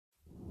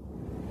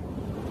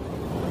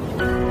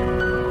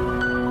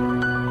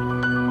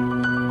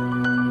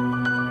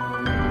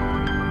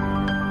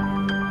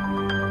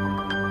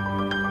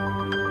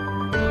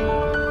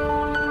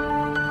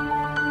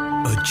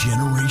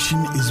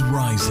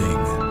rising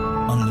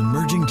on an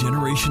emerging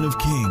generation of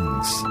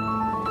kings.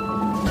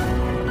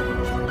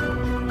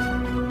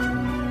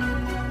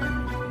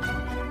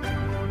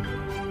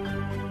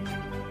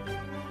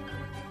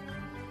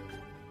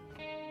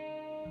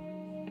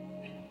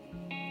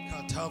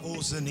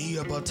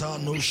 Zenia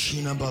batano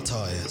shina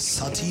bataya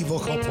sativo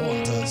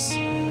kopontas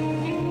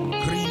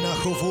grina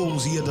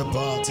kovozia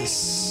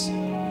debatis.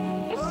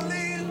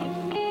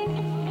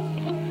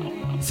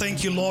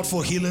 Thank you, Lord,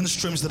 for healing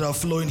streams that are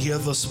flowing here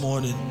this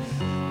morning.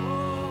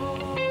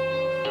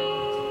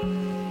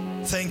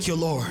 Thank you,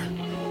 Lord.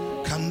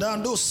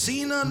 Kandando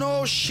sina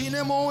no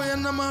shinemo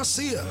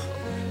enamasia.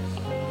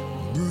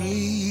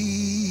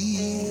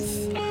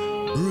 Breathe,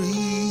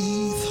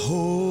 breathe,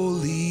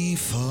 Holy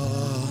Father.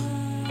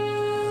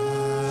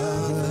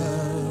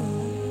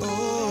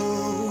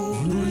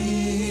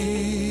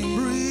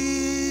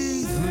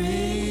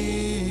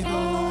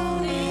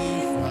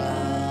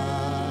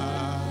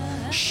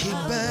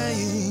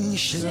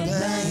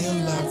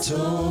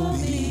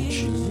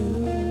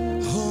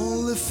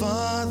 Holy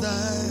Father,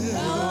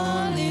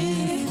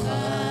 Holy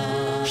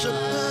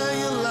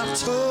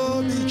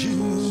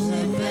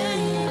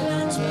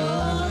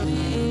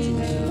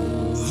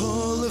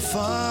Father, Holy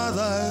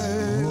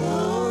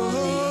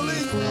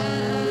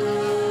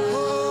Father,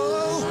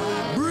 oh,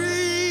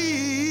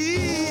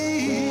 breathe,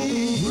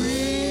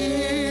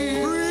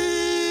 breathe,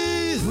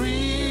 breathe,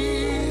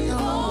 breathe,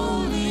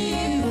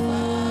 Holy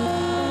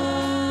Father.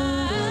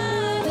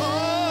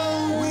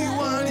 Oh, we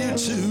want you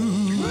to.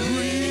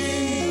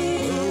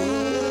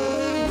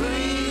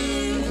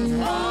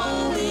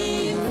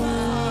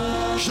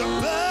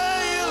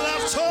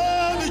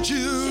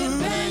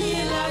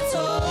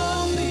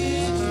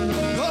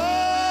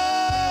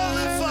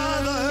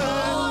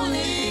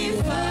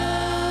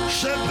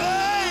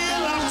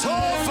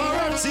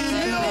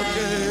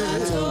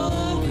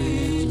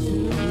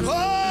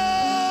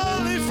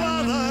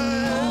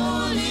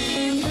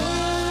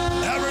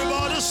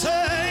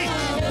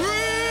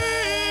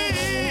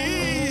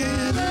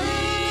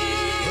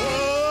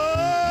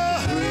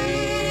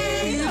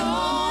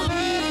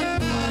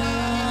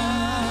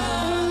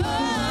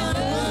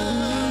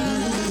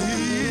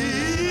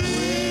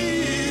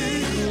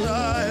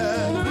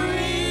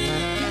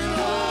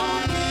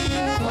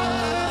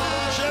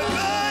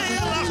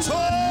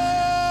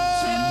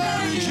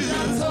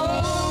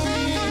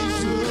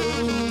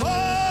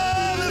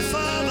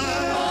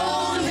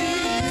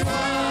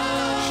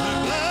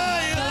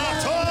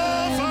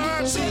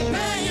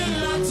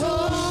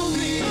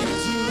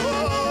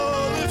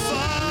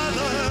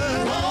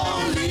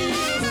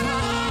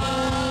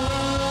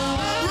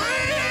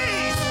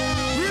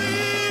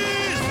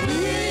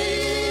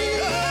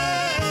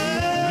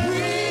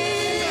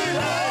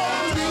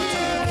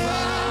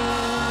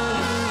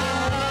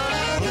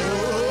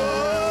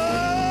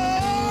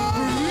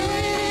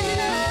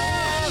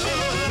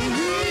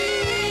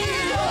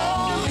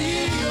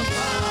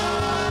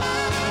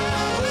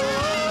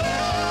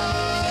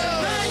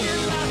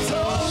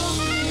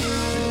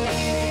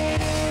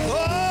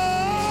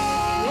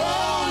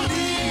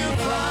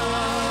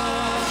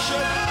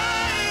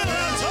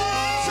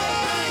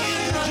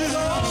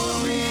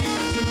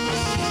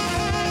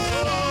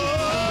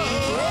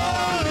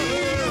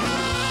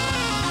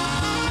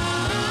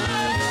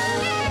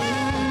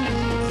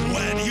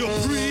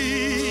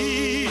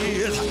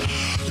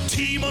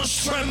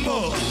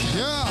 Tremble,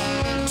 yeah.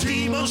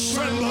 Demons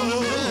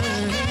tremble,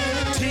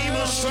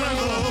 demons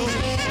tremble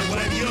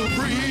when you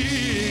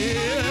breathe.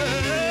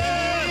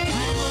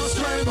 Demons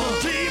tremble,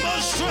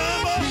 demons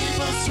tremble,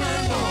 demons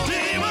tremble,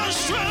 demons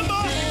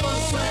tremble,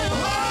 demons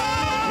tremble.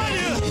 When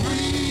you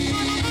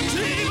breathe,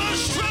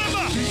 demons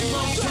tremble,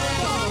 demons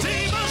tremble,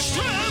 demons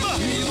tremble,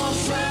 demons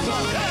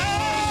tremble.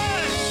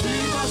 Yeah,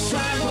 demons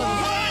tremble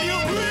when you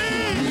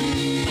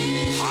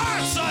breathe.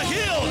 Hearts are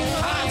healed,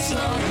 hearts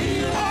are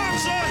healed,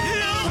 hearts are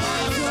healed.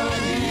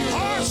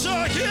 Hearts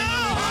are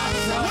healed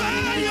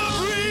when you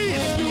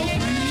breathe.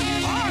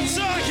 Hearts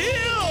are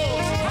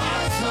healed.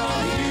 Hearts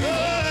are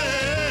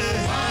healed.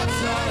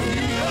 Hearts are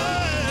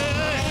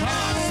healed.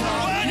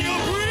 When you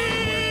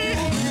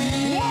breathe,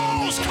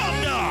 walls come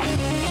down.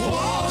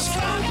 Walls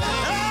come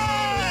down.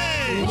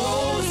 Hey,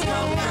 walls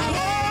come down.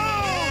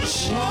 Walls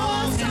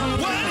come down.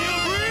 When you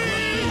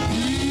breathe,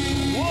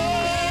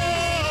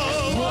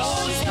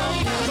 walls come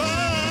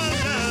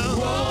down.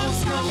 Walls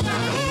come down.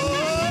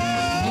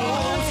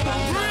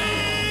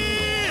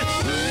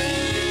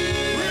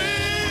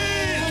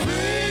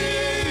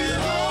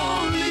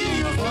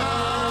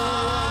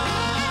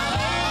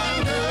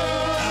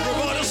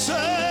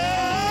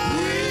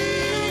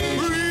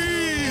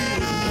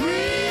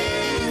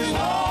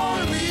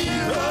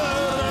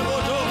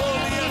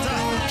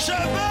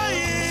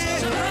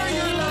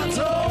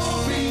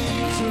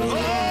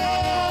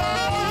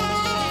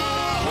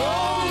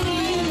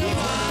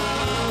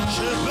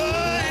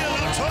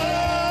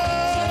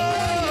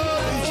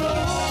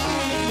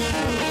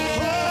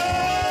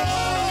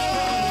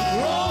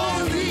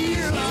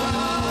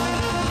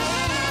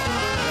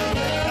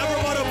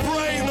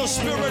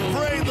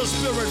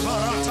 Spirit,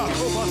 Barata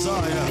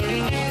Kobazaya.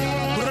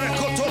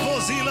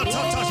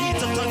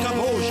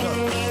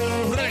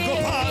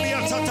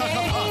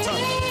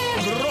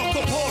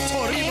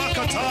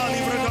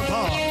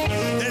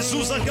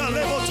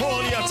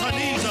 Galebotolia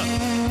Taniza,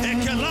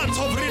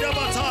 Ekelanto Brida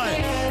Batai,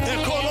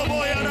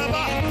 Ekoloboya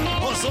Naba,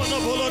 Ozono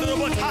Bolo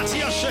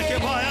Botatia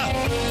Shekebaya,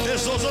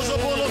 Ezozo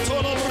Bolo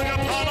Tolo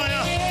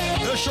Brigapalaya,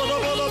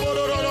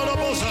 Eshodobolo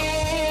Bosa.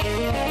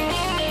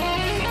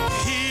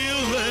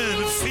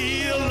 Healing,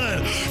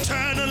 feeling,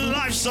 turning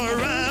lives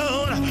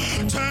around,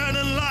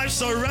 turning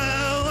lives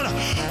around,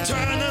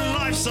 turning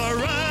lives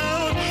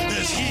around.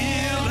 There's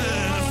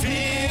healing,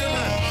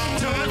 feeling,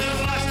 turning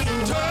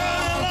lives around.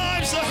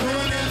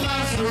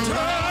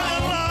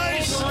 Turning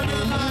lives,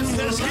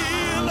 there's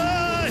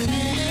healing,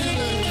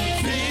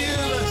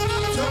 feeling,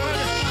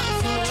 turning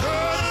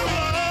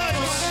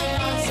lives,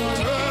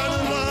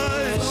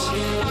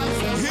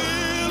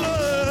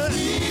 healing,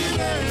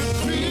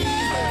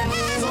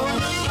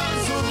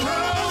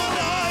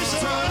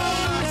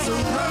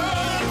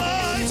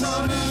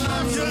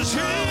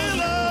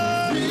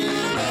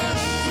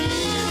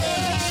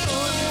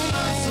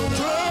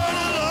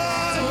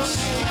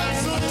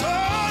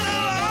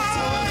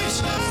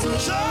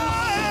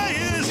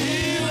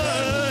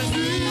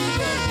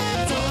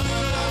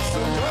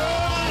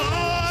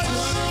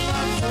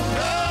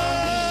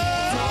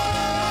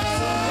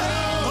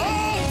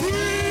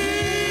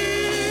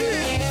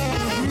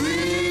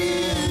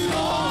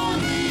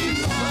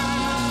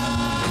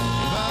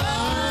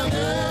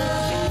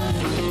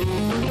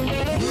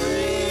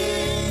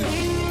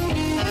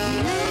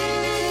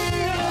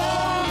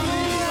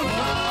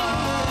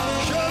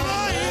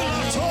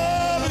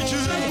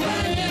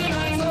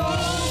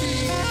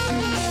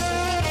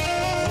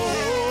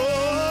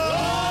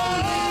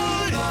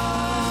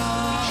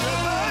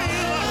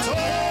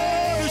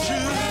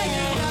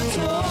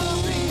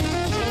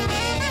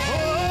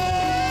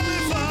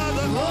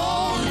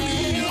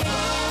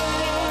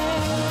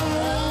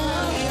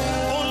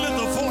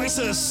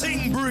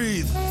 Sing,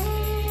 breathe,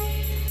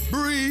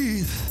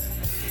 breathe.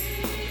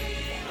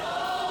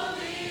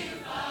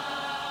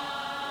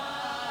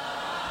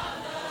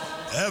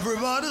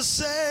 Everybody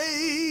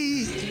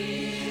say,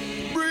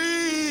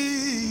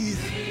 breathe,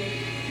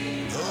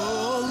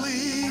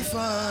 Holy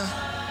Father.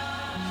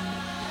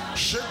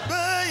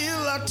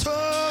 Shebeila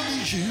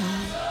told you,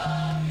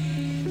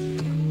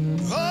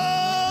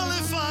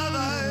 Holy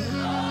Father.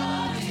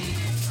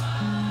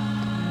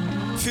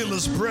 Feel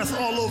His breath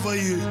all over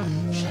you.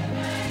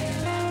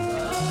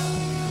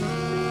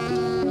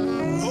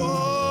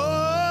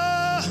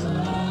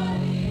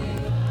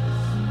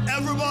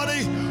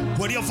 Everybody,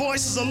 with your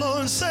voices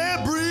alone, say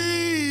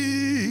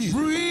breathe.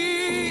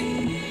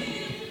 Breathe,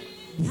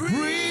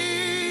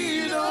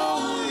 breathe,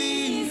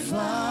 Holy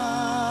Father.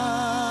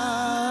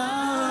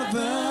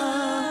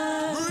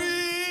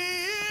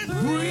 Breathe,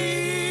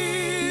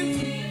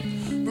 breathe,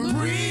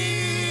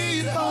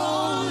 breathe,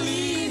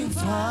 Holy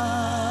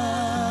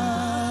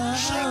Father.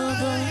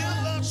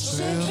 Shebeila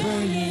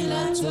Tobiju.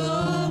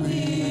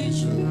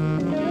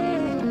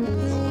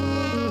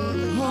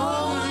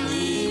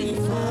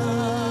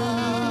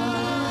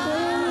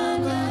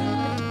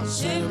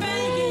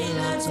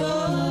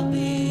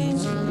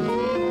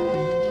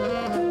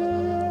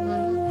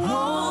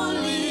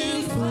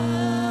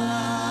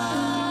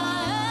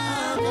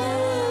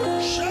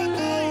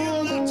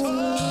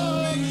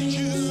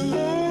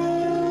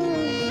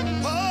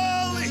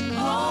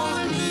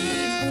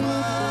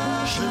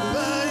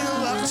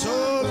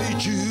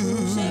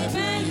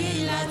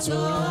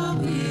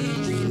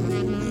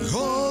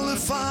 Holy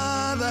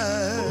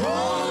Father.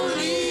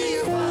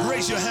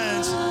 Raise your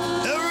hands.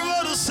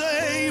 Everybody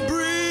say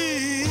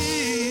breathe.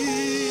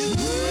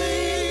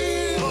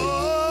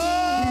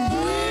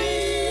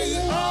 Breathe,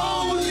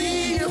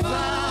 Holy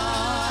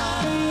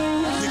Father.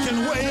 You can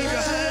wave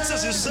your hands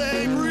as you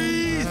say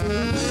breathe.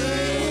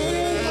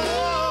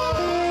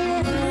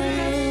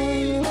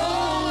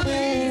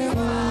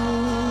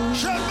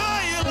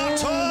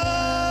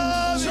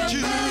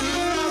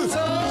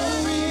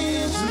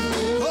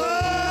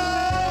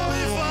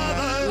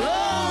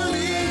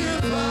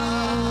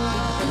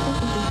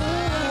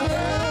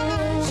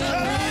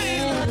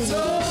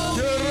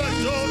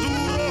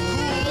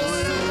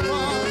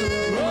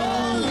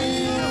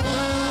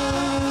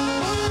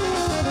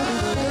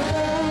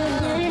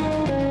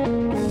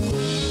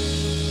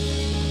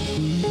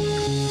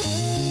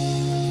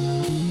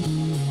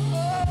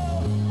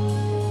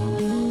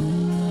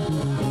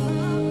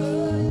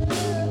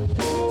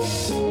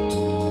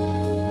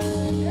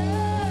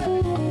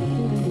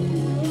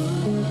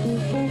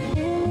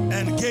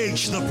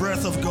 Engage the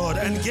breath of God.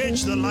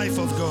 Engage the life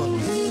of God.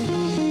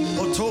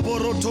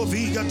 Otoboroto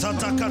viga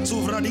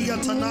tatakatu vradia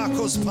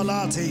tanakos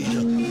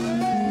palateja.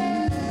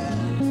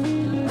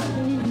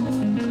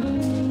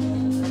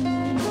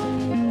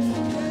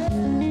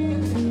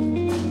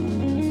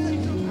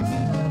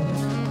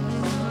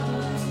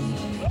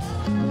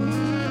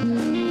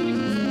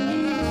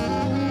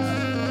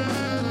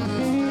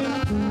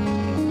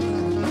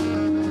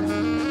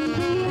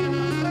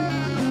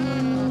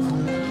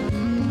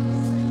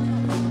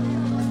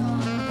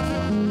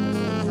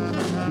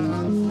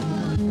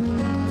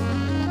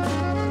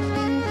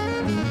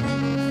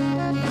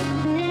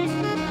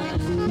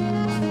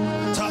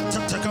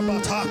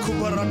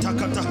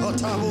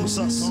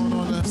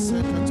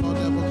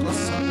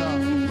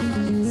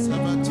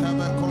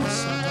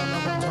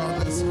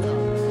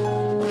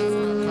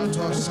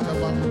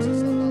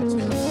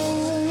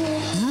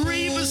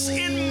 Rivers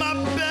in my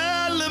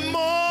belly,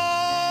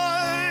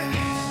 more.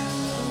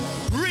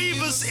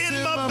 Rivers in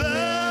my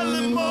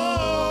belly,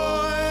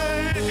 more.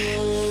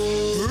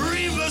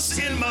 Rivers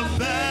in my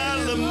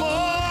belly,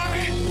 more.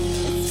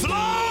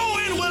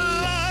 Flowing with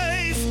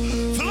life,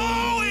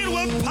 flowing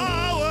with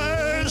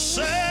power.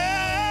 Say,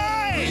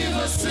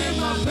 Rivers in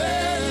my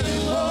belly,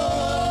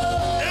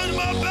 more. In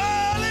my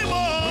belly,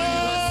 more.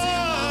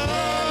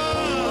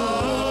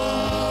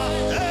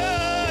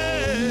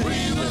 Hey.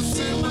 Rivers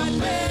in my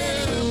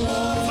belly,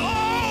 more.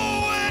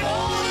 Flowing.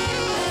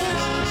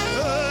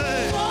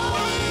 Hey.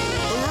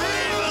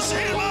 Rivers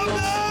in my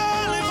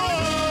belly, more.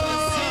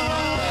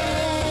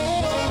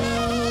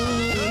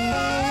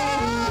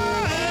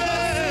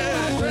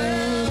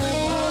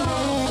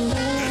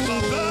 In my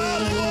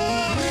belly,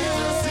 more.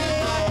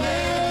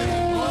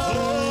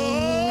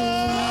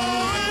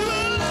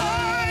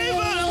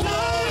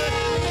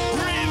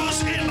 Rivers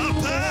in my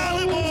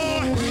belly,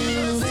 more.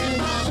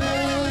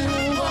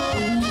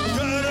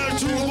 Gara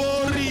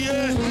tuborie,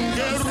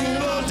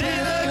 gerubo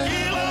dine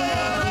gila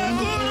yara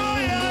guro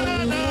yara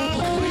na.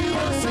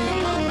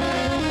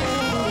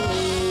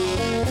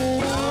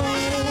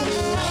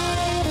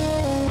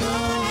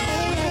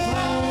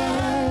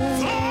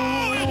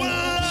 Flowing with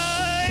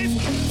life,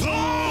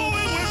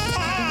 flowing with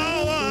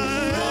power.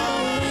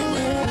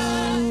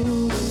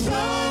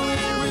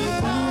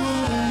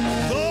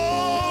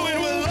 Flowing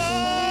with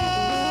life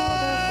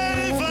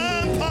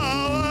and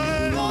power.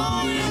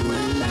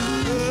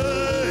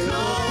 Hey.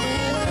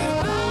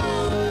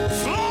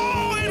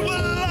 Flowing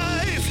with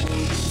life,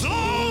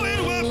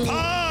 flowing with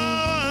power.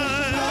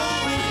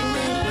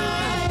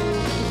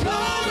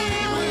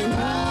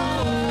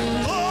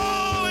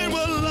 Flowing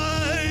with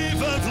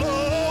life and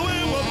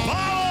flowing with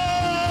power.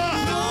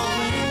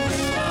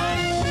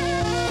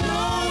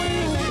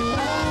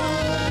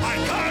 I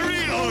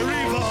carry a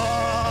river.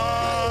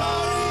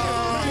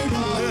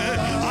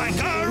 I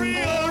carry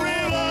a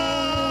river.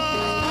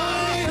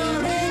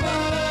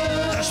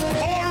 That's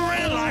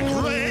pouring like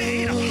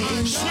rain,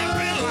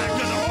 sweeping like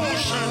an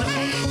ocean,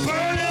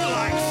 burning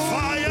like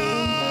fire.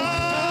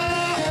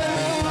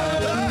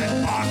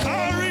 I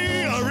carry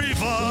a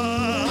river.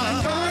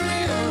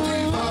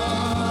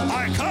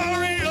 I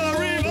carry a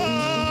river.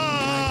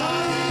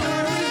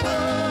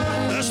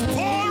 That's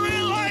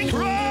pouring like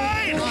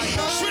rain,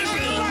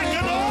 sweeping like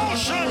an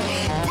ocean,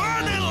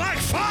 burning like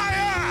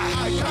fire.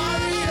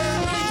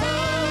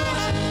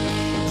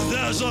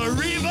 There's a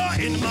river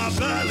in my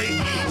belly,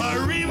 a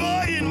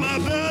river in my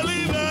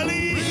belly,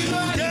 belly.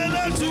 Get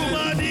up to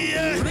my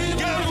dear,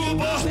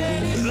 Garuba.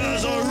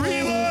 There's a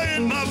river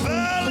in my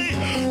belly,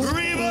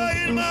 river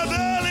in my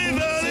belly,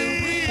 belly.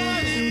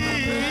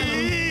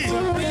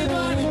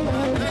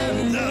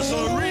 There's a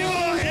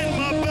river in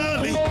my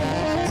belly,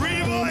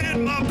 river in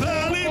my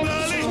belly,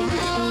 belly.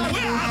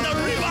 Where are the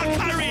river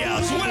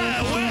carriers? Where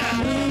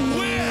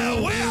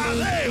are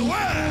they?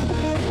 Where?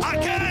 I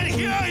can't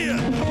hear you.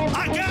 I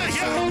can't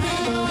hear.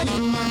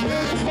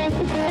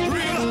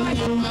 River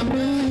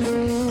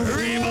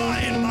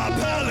in my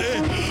belly,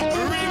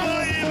 river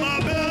in my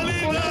belly,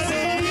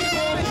 belly.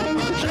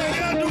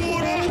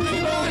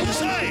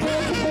 Say,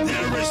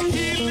 there is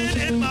healing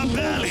in my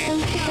belly,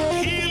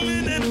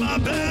 healing in my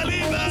belly,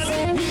 belly.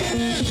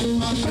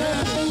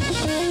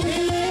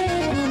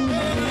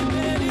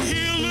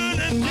 Healing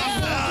in my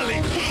belly,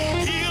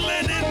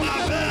 healing in my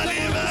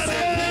belly,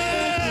 belly.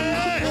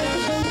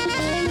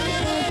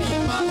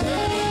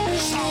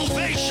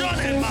 Salvation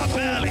in my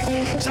belly,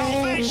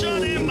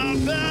 salvation in my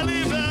belly,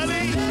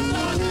 belly.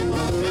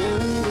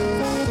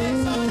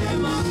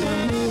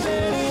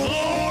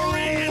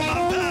 Glory in my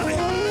belly,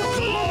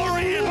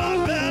 glory in my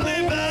belly,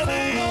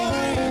 belly.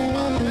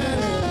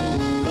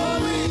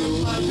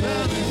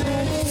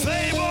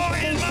 Favor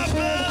in my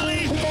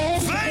belly,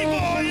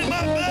 favor in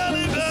my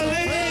belly,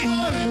 belly.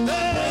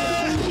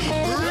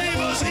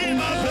 Rivers in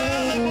my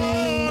belly,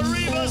 more,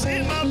 rivers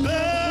in my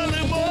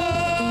belly, more.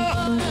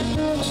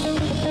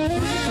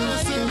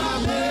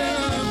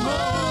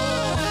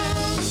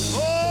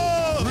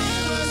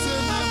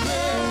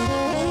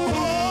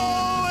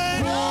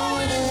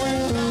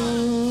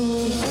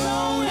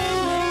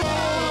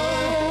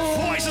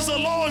 Voices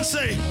alone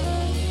say,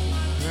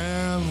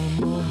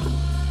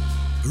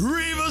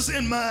 rivers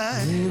in my.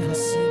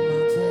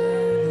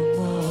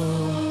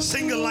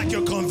 Sing it like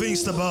you're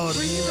convinced about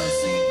it.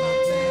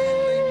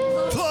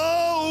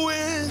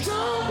 Flowing.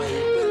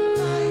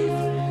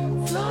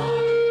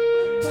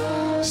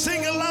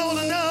 Sing it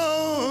louder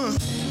now.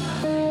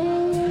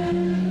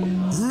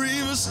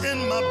 Rivers in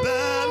my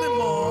belly,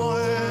 more.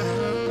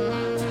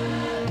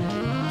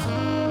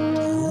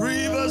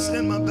 Rivers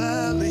in my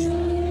belly.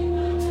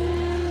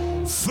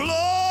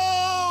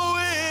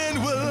 Flowing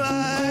with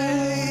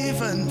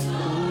life and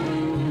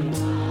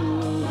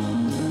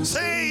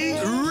say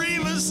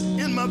rivers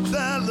in my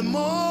belly,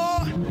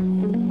 more.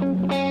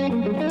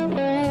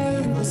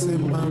 Rivers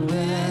in my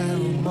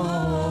belly.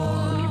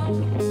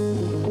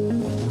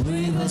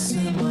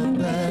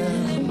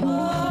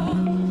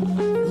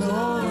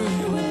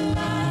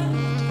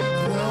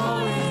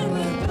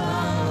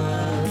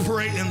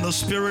 the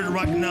Spirit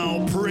right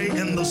now. Pray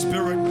in the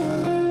Spirit.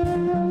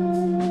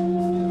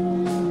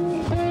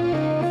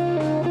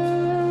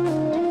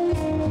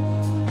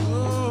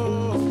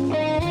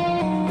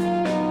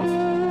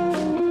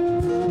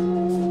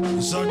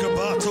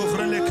 Zagabato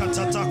vrele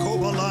katata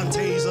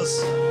kobalantezas.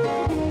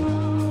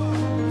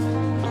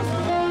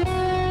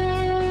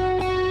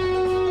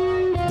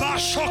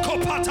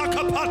 Bashoko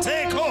pataka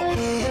pateko.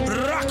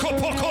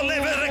 Rakopoko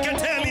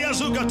levereketelia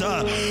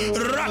zugata.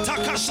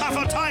 Rataka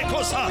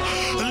savataikosa.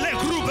 Le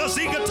gruba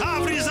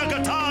zigatavri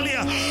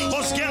zagatalia.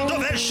 Oskendo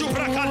veshu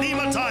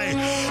prakalimatai.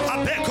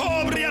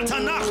 Abekobria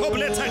tanako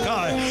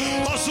bletekai.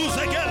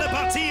 Osuzegele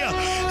batia.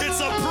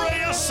 It's a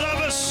prayer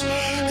service.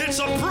 It's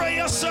a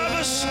prayer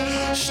service.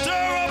 Stir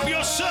up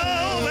yourself.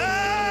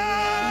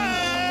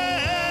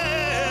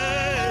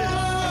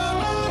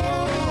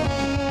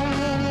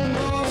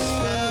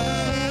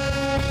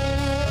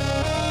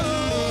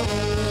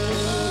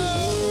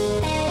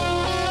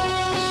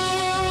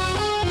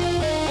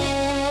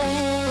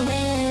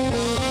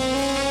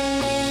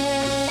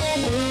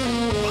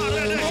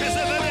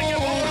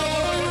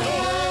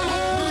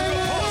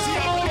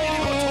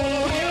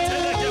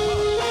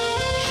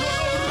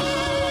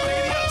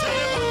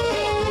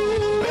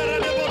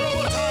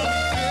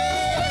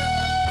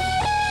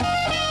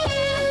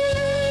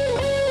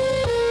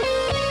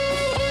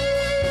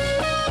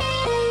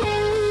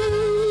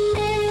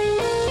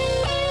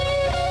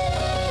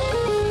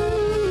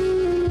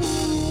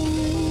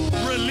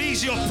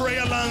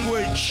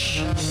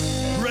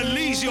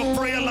 Release your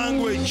prayer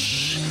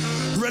language.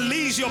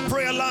 Release your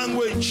prayer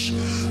language.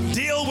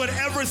 Deal with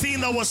everything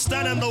that will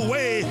stand in the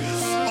way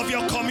of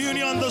your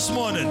communion this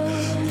morning.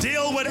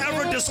 Deal with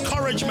every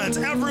discouragement,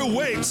 every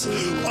weight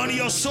on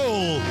your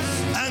soul,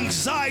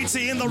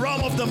 anxiety in the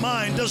realm of the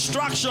mind,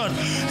 distraction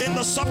in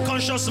the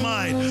subconscious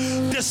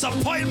mind,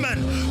 disappointment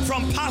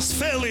from past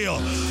failure,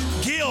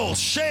 guilt,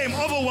 shame,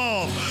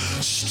 overwhelm.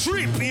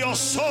 Strip your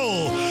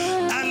soul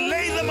and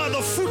lay them at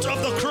the foot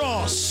of the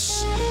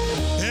cross.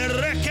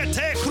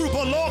 Rekete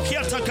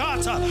krubolokia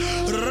tagata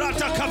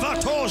rata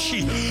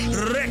kavatoshi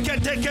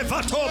rekete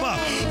kevatoba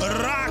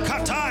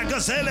rakata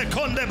gazele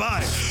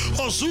kondebai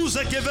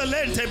ozuze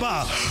gevelente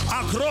ba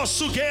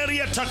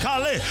agrosugeria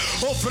takale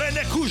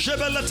ofrene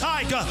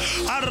kujebelataiga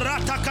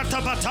arata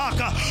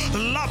katabataka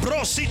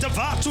labrosita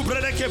vatu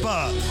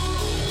bredekeba.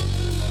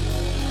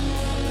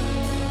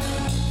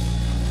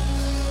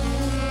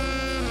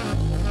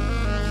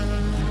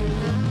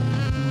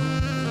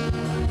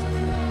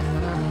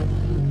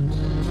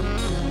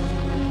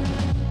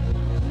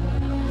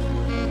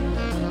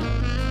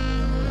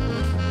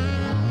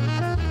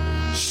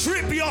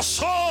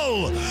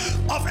 Soul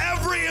of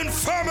every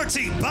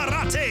infirmity,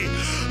 barate,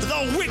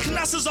 the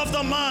weaknesses of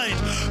the mind,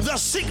 the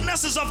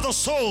sicknesses of the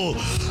soul.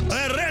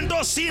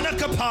 Erendo sina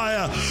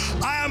kapaya.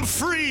 I am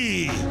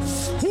free.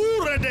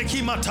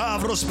 Huredeki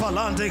matavros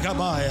palante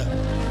kabaya.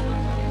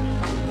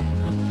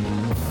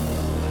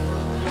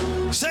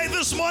 Say,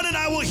 this morning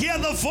I will hear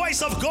the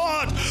voice of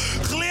God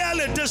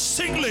clearly,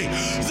 distinctly.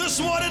 This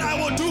morning I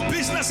will do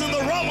business in the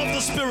realm of the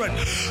Spirit.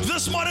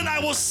 This morning I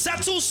will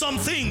settle some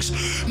things,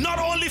 not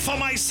only for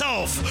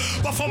myself,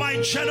 but for my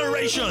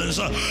generations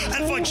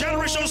and for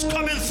generations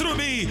coming through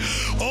me.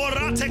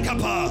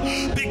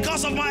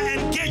 Because of my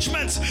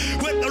engagement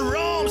with the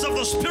realms of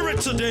the Spirit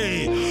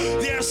today,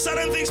 there are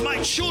certain things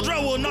my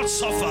children will not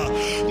suffer.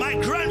 My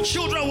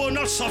grandchildren will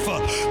not suffer.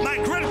 My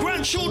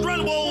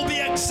great-grandchildren will be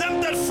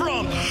exempted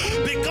from,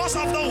 because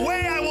of the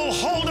way I will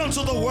hold on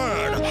to the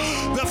word,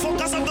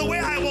 because of the way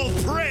I will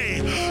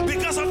pray,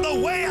 because of the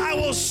way I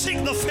will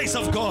seek the face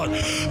of God,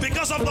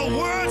 because of the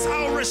words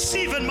I will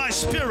receive in my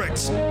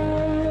spirit.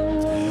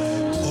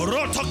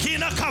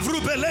 Rotokina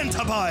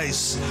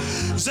kavrubelentabais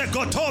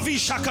zegotovi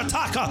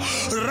shakataka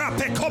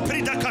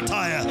rapekopri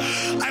kataya.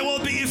 I will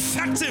be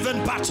effective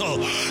in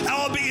battle.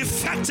 I will be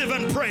effective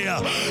in prayer.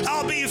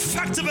 I'll be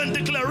effective in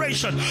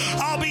declaration.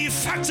 I'll be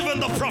effective in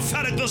the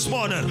prophetic this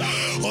morning.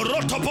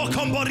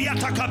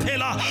 Rotobokomboriata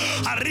kapela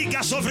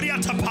ariga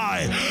sovriata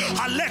pai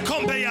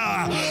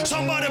alekombeya.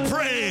 Somebody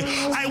pray.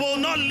 I will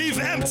not leave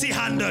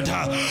empty-handed.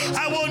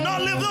 I will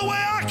not live the way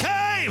I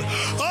came.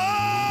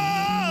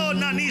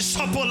 Nani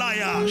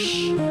Sopolayash.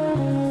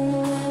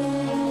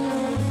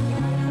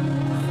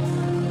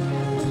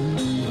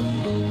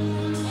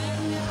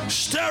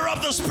 Stir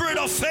up the spirit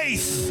of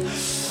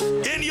faith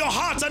in your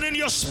heart and in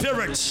your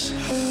spirit.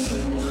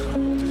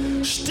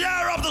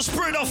 Stir up the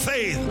spirit of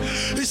faith.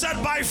 He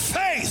said, by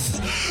faith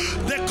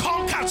they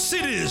conquered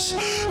cities,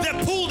 they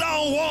pulled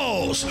down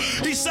walls.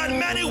 He said,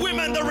 many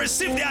women, they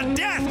received their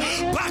death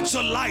back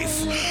to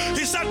life.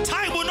 He said,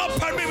 time will not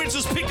permit me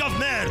to speak of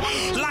men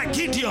like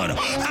Gideon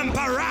and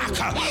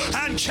Barak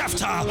and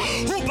Jephthah,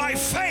 who by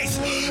faith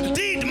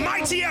did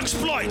mighty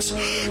exploits.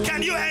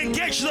 Can you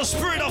engage the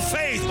spirit of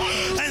faith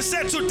and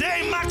say,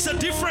 today marks a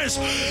difference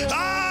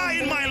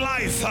in my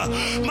life.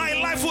 My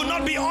life will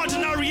not be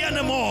ordinary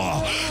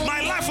anymore.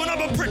 My life will not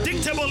be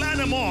predictable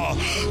anymore.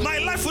 My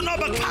life will not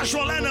be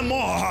casual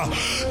anymore,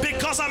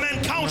 because I'm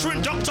encountering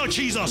encountering Dr.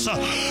 Jesus,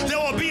 there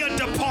will be a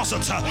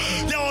deposit,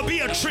 there will be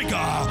a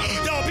trigger,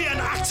 there will be an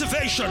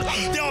activation,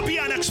 there will be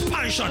an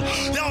expansion,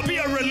 there will be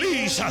a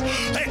release.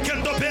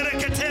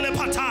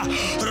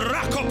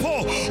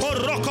 Rakopo,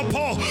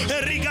 Rokopo,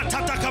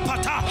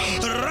 Rigatatapata,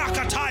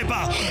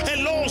 Rakataiba,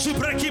 Elozu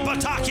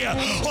Brekipatakia,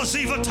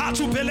 Oziva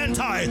Tatu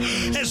Belentai,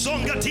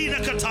 Ezongatina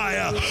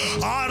Kataya,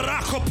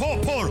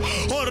 Arakopopor,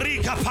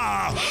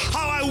 Orikapa.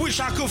 How I wish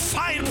I could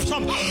find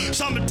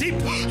some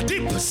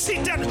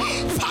deep-seated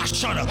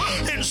passion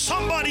in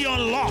somebody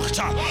unlocked.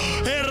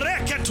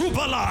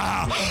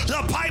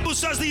 The Bible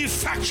says the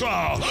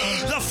effectual,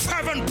 the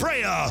fervent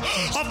prayer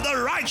of the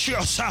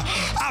righteous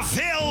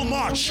avail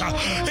much.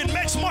 It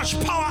makes much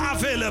power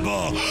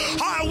available.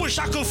 I wish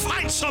I could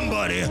find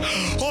somebody.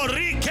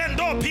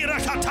 Orikendo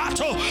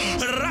pirakatato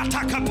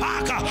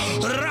ratakapaka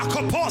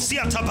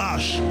rakoposia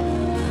tabash.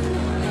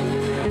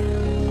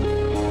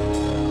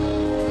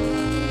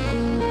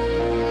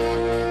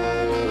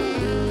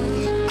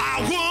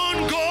 I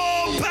won't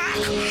go back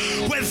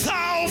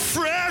without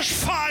fresh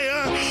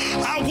fire.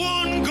 I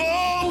won't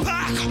go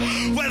back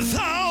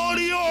without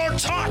your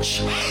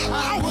touch.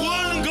 I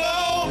won't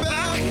go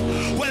back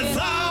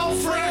without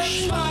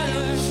fresh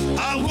fire.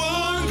 I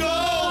won't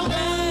go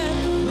back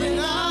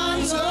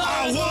without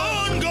touch. I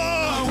won't go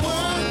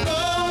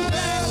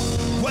back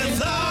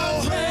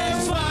without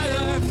fresh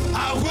fire.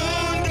 I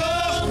won't go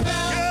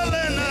back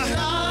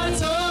without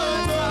touch.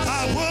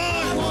 I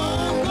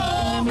won't go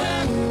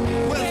back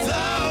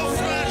without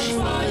fresh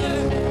fire.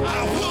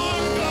 I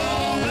won't go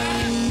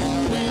back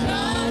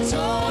without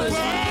touch.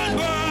 Burn,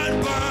 burn,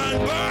 burn,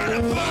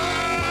 burn, burn.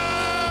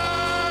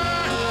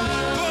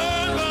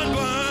 Burn, burn,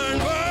 burn,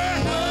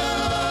 burn.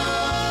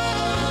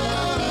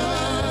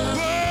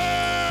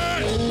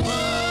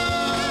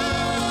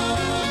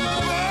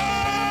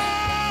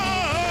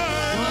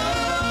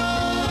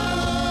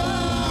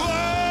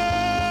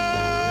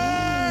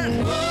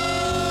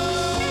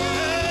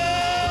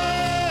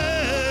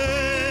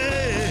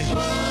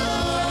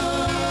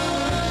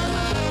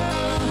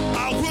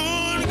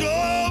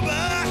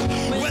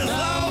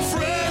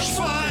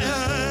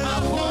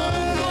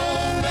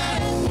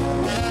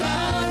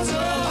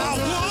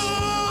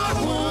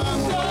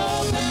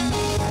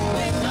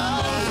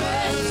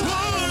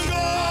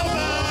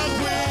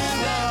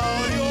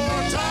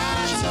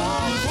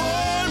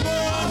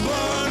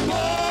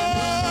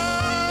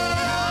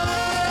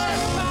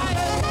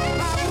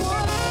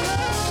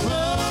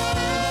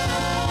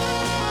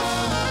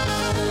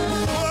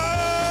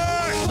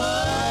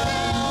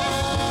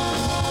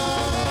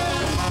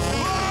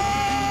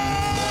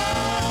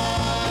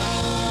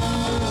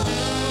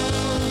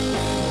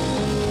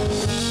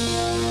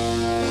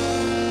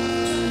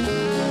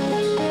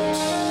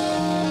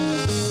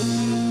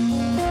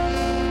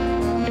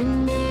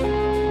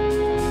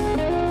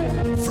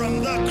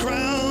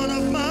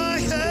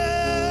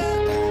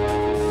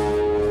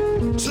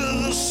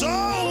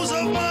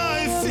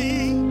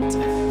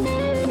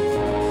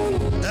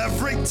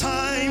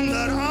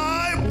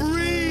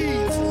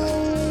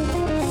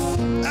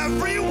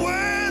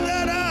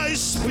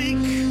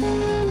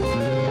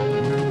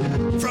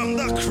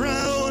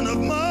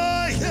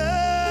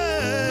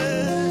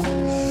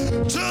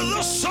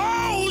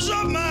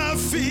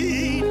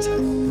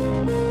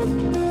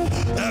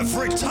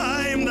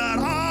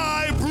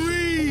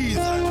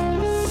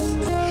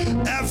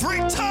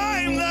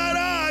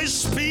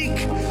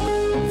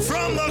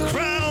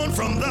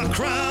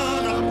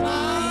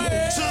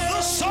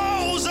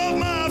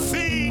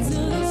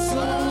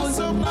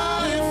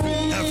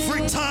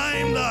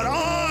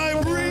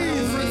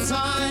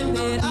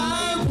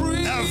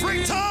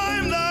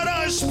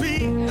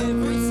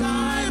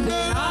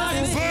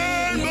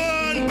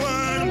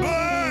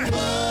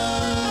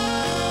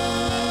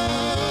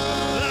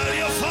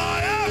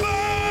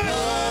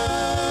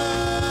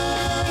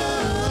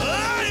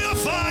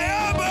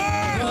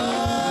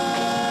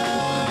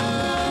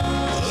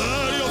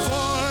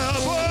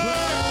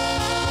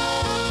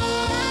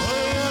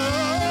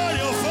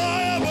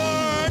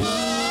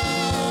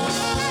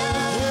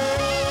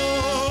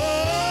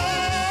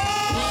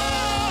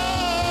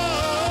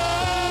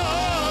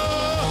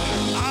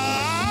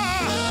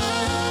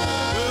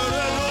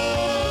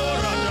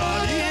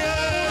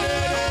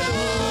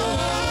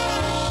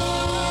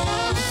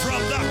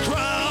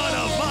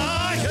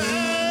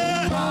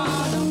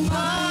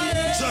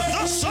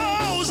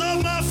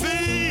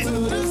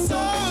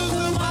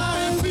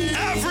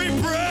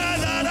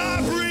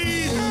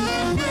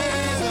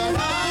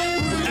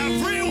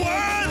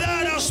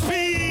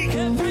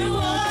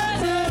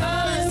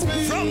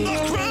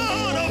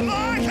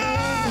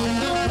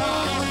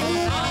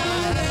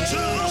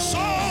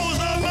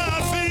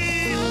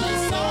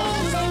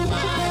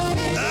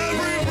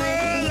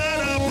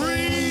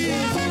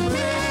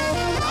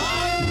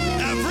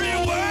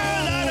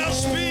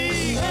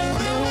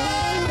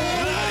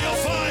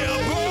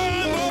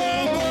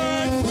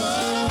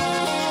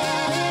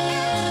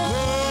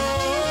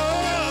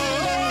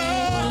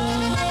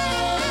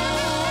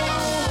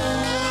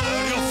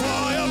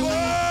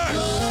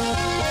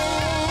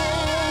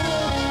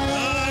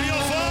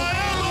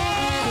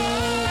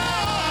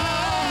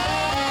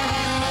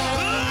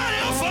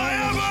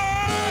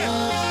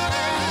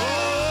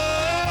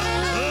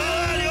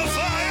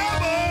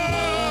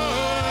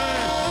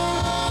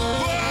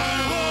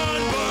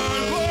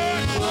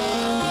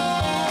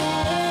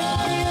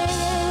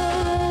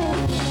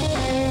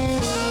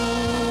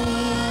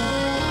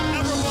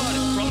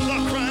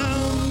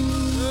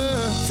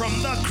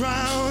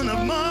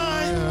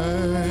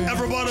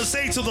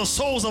 to the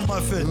soles of my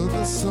feet. To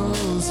the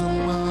soles of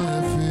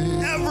my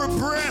feet. Every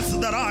breath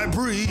that I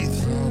breathe.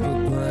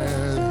 Every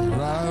breath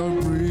I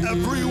breathe.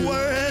 Every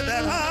word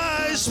that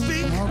I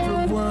speak.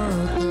 Every word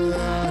that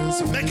I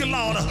speak. Make it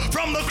louder.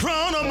 From the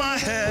crown of my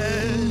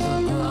head.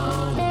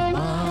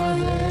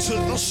 To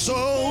the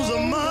soles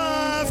of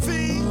my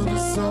feet. To the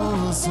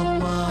soles of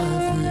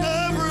my feet.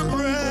 Every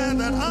breath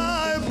that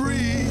I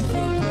breathe.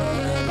 Every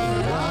breath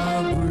that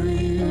I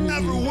breathe.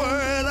 Every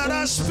word that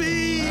I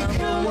speak.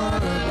 Every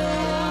word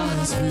that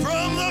I speak.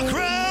 From the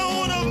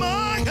crown of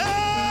my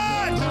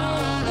head.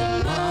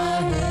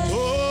 Oh,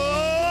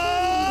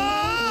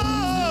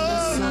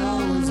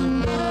 Soles of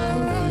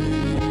my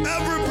feet.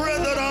 every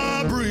breath that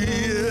I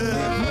breathe.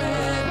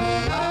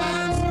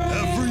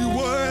 Every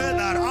word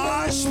that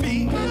I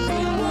speak.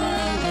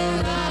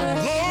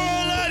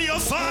 Lord, let your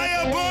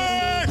fire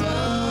burn.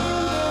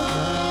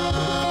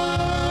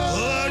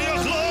 Let your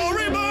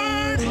glory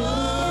burn.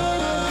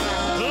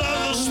 Let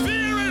the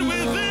spirit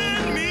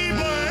within me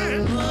burn.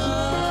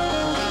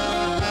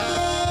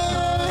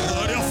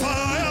 Let your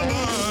fire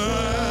burn.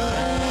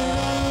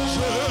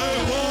 Say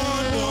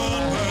one,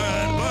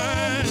 burn,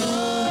 burn.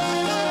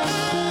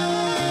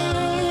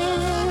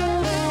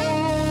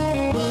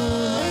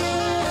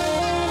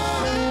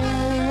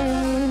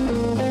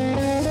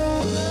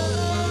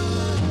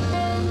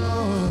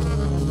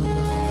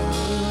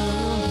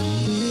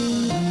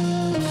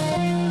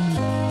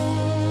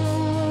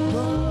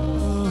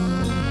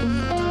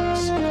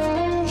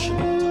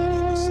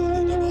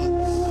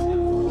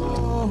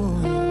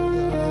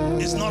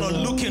 It's not a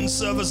looking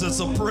service, it's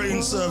a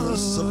praying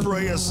service, it's a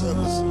prayer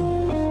service.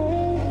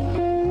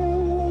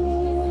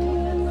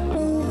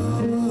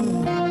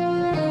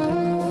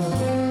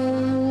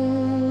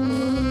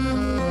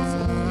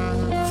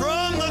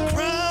 From the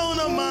crown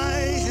of my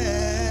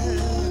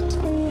head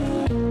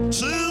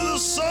to the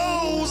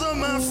soles of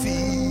my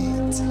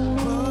feet.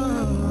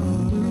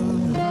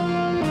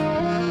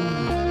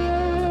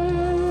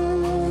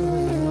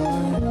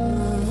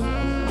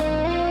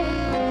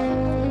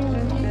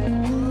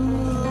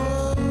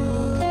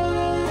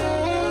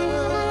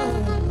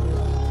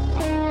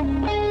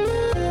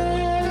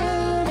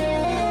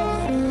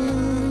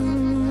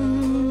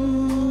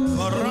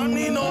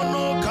 Rani no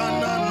no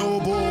kana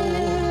nobo.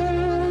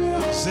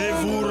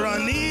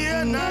 Sevurani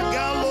na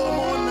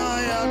galomo na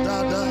ya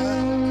dada.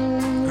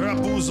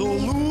 Rabuzo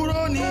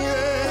luronie.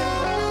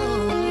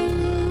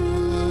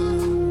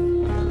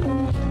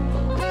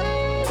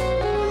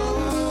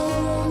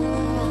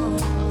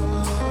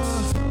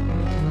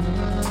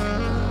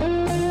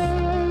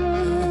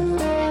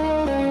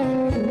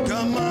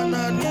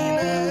 Gamana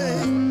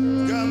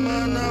nine,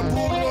 gamana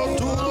puro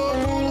turo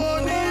turo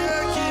nie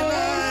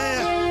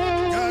kinaya.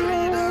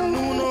 Garida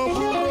nuno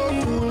puro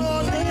turo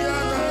nia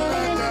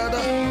nana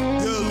kada.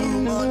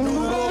 Geluma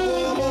nuro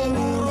bolo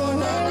nuro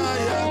nana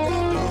ya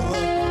kada.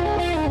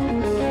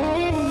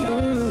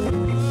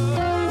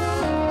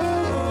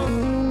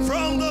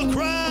 From the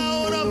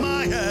crown of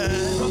my head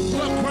From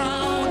the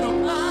crown of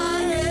my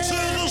head to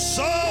the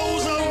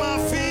soles of my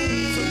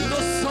feet. to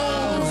the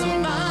soles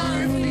of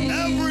my feet.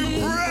 Every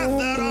breath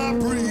that I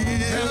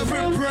breathe,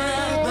 Every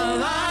breath that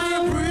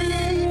I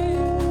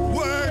breathe.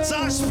 words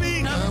I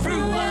speak. Every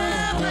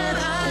word that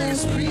I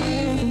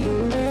speak.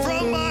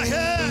 From my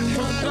head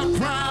From the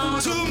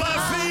crown to of my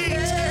feet.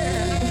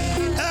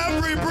 head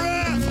Every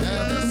breath, to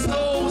the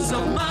soles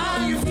of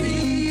my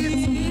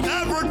feet.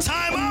 every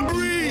time I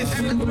breathe.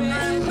 Every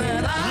breath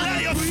that I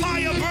Let your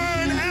fire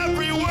burn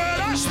every word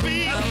I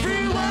speak.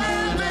 Every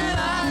word that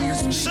I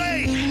speak. Say,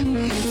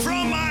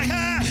 from my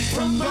head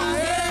From my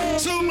head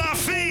to my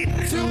feet.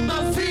 to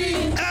my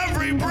feet.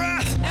 Every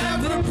breath,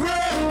 Every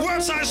breath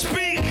words I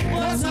speak.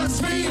 was I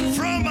speak.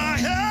 From my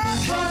head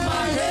From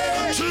my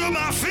head to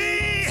my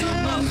feet. to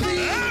my feet.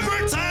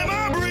 Every time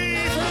I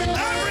breathe,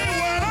 every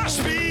word I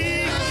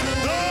speak.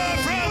 Oh,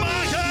 from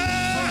my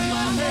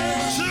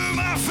head to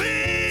my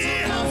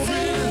feet. My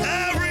feet.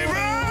 Every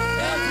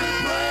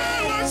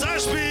breath, words I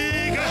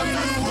speak.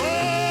 Oh,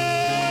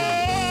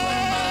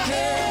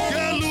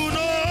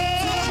 Galuno,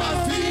 My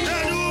feet.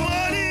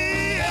 Galumani.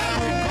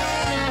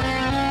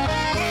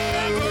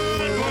 Burn,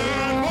 burn,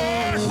 burn,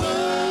 burn.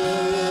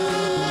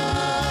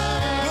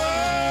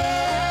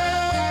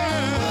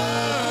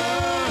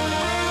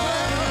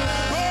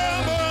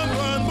 Burn, burn,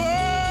 burn,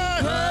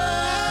 burn.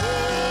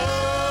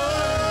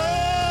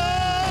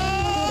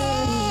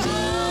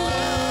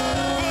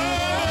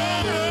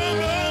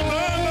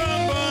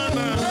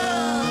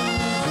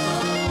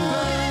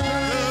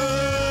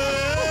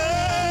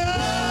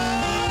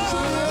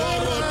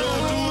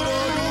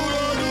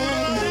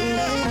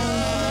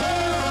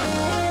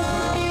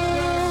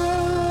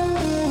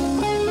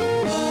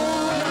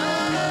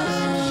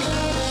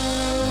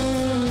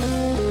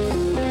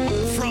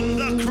 From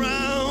the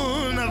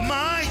crown of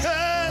my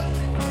head.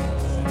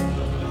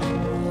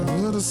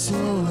 To the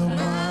sole of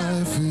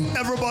my feet.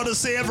 Everybody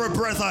say every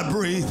breath I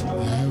breathe.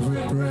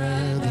 Every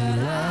breath that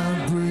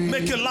I breathe.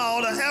 Make it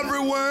louder.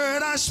 Every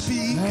word I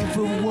speak.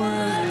 Every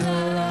word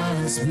that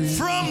I speak.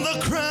 From the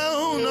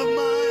crown of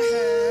my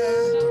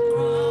head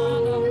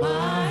Crown of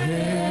my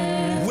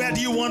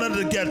wanted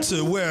to get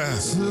to? Where?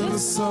 To the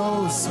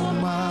soles of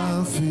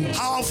my feet.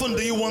 How often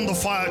do you want the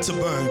fire to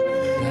burn?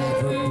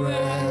 Every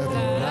breath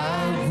that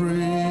I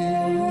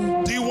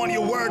breathe. Do you want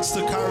your words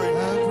to carry?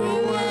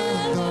 Every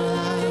word that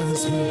I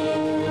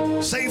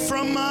speak. Say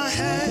from my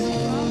head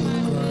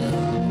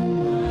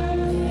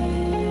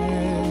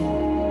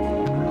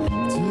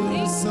to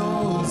the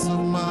soles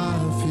of my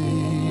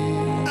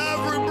feet.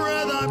 every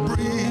breath I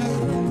breathe,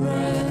 Every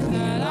breath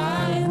that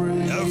I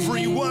breathe.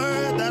 every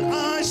word that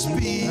I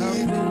speak.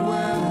 Every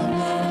word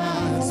that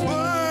I speak.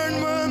 Burn,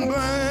 burn, burn.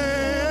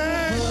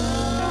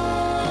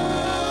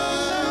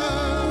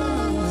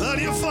 Let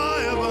your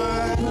fire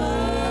burn.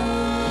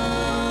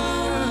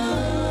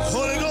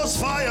 Holy Ghost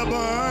fire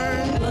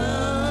burn.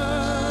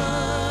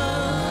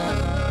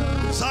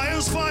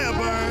 Zion's fire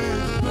burn.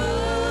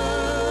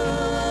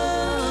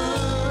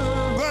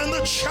 Burn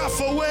the chaff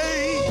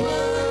away.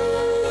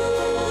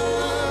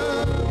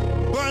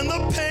 Burn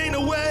the pain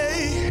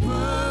away.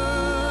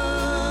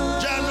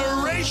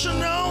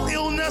 Generational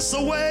illness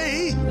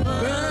away.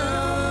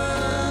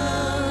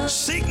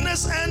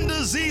 Sickness and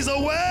disease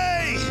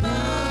away.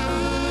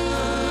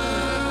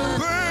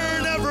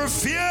 Burn every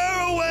fear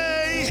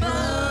away.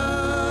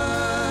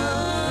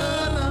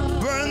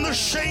 Burn the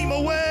shame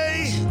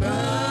away.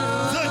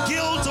 The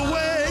guilt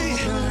away.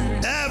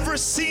 Every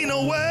sin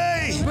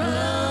away.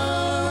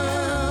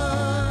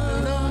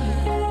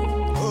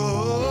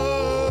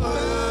 Oh,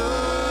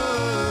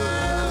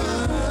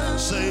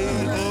 say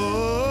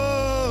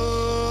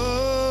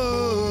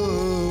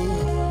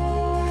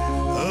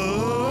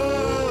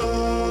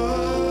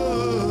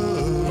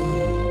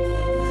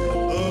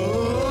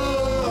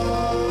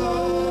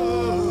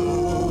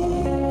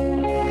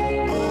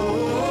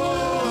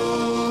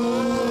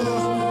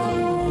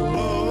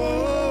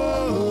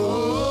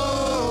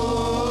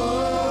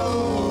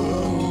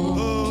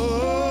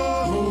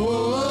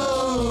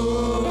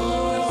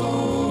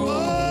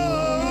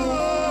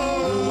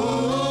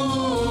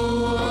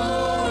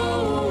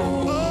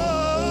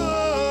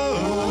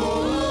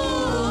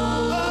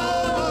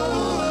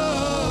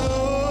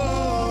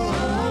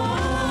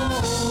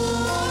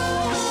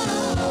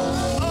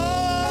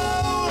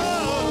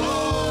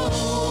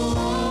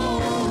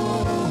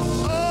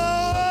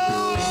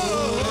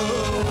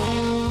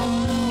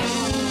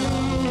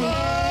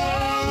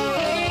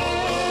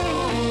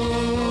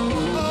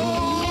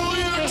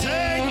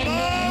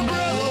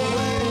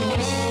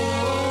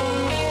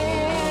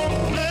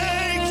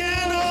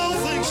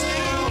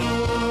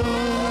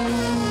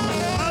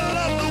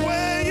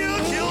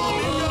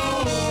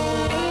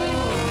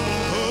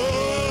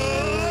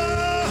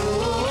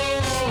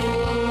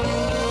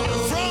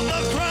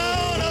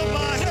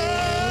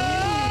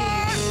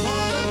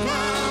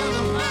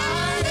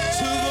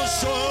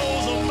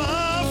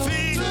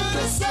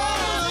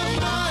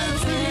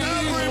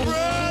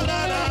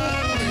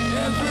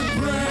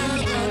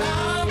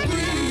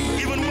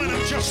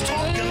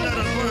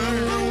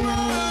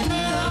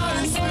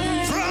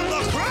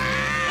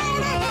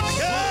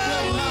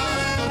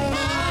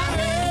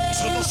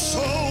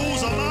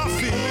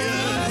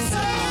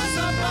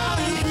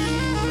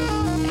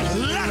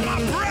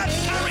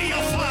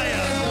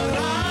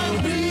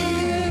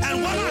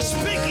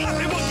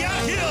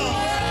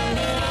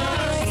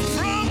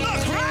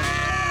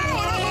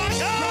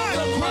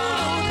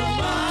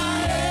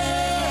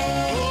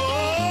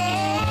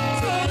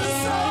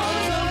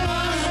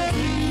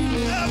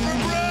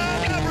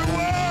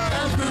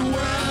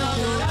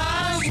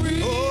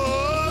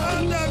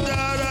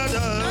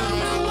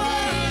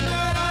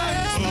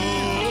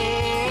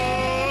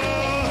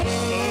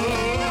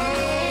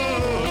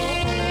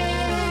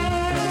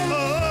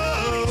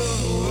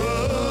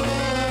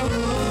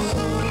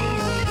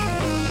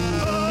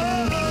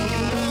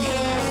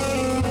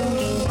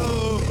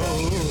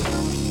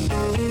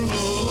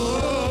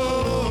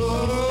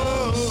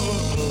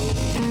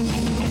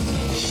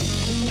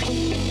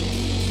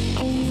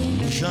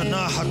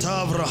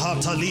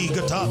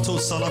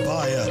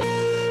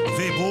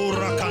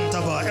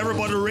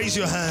Everybody raise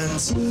your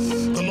hands.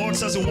 The Lord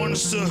says He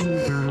wants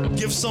to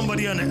give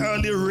somebody an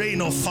early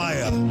rain of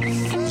fire.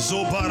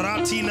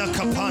 Zobaratina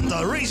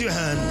kapanda. Raise your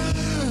hand.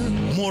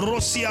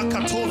 Morosia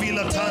katovi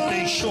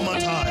latande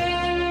shomatai.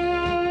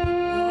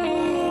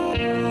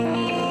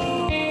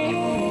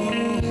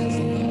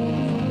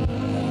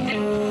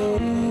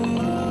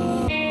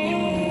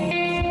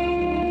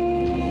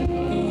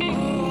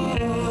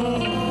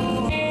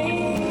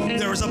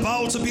 There is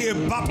about to be a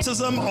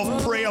baptism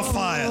of prayer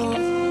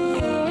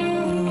fire.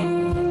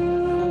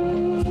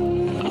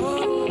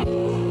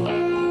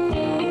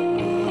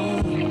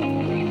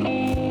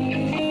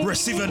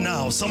 Receive it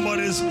now.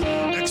 Somebody's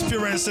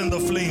experiencing the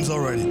flames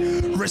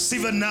already.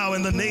 Receive it now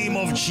in the name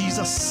of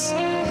Jesus.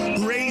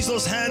 Raise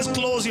those hands,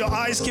 close your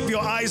eyes, keep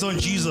your eyes on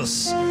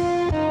Jesus.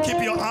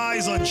 Keep your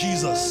eyes on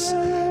Jesus.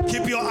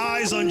 Keep your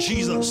eyes on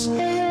Jesus.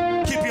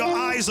 Keep your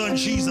eyes on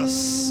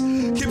Jesus.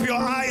 Keep your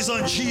eyes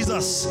on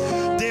Jesus.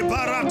 De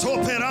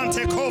barato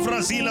perante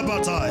kovra zila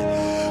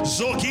batai.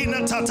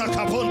 Zogina tata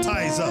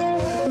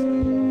kapontaiza.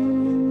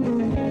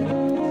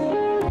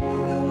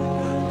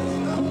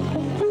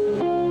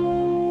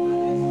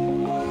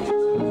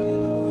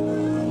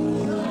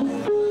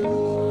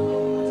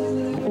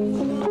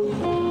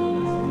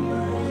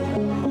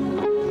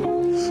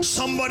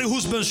 somebody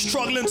who's been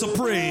struggling to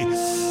pray,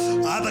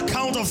 at the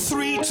count of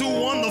 3, 2,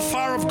 1, the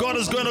fire of God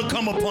is going to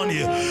come upon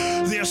you.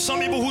 There are some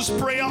people whose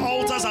prayer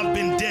altars have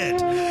been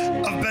dead,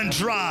 have been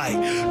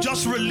dry.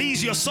 Just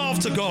release yourself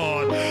to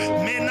God. 3,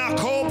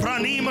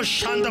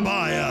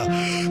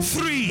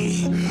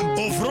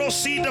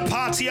 Ovrosi de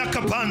Patia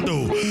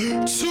Capando. 2,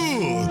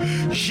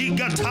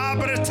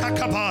 Gigatabre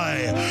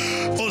Takabai.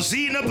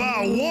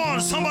 Ozinaba.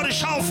 1, somebody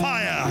shout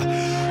fire.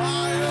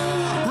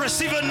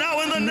 Receive it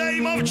now in the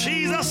name of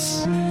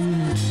Jesus.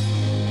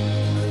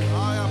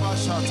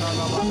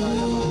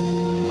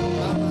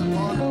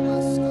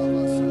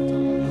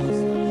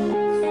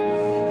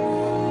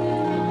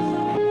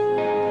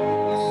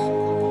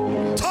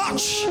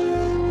 Touch.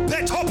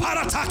 Peto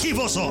parataki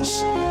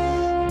vosos.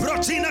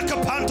 Brotina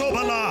capanto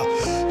bala.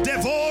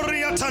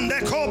 Devoria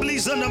tandeko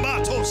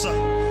blizanamatosa.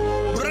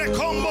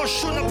 Recombo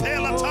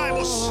shunapela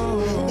taibos.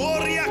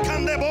 Boria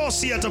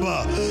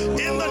candebosiataba.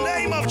 In the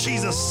name of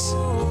Jesus.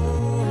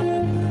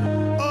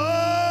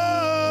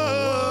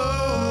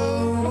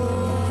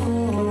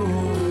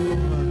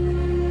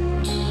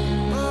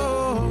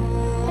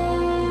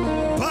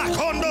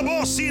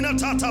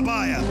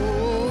 Tatabaya.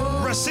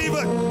 Receive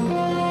it.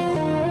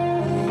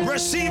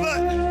 Receive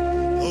it.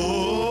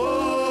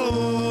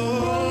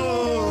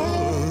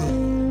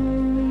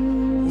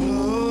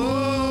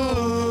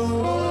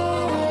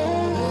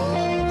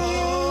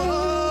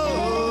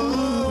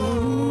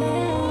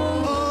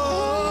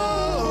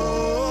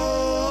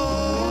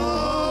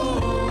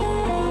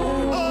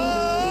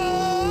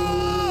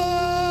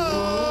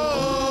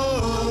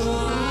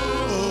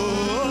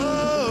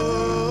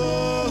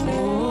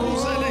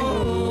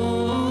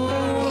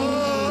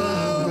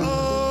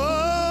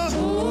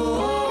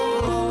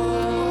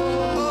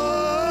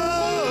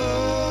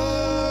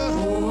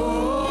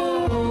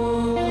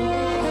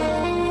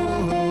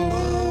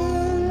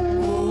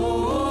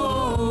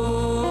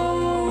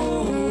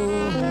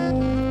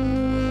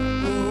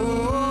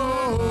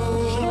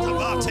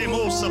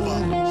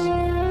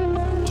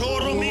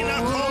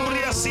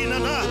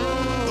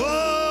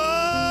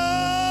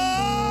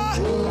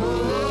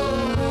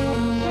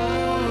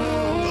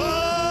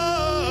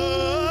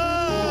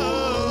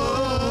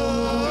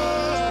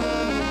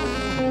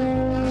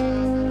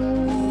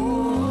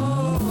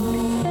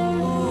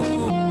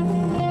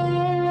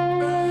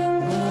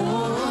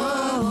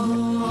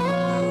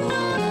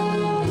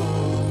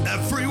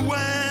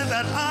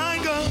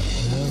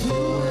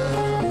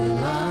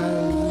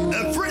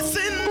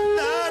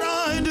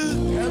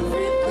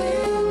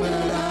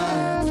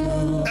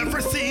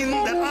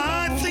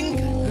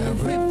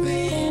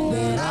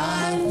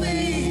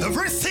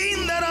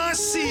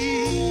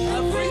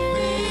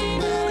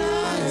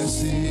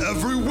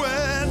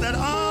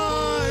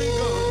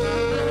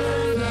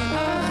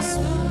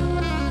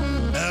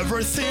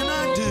 Everything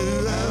I do,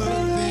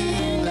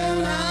 everything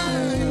that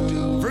I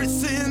do,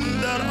 everything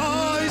that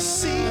I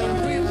see,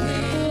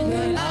 everything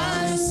that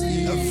I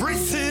see,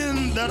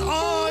 everything that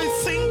I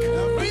think,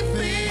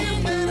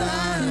 everything that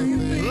I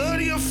think, let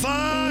your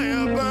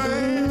fire burn.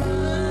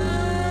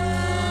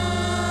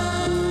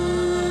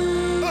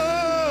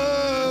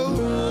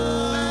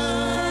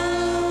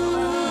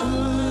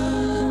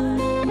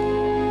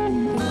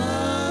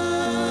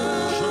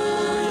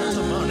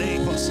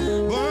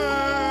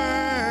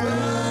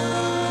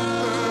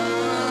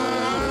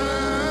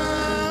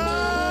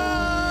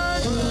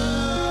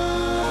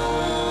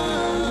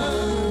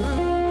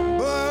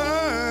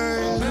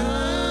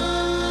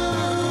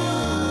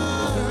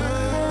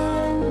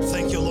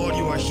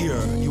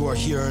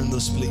 Here in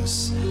this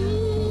place.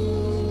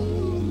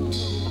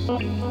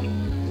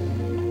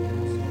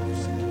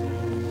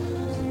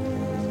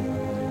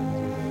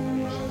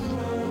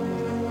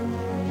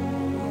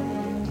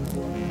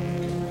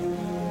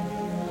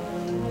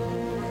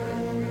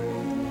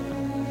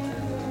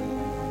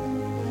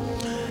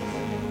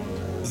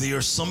 There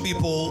are some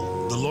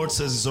people, the Lord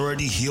says He's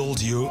already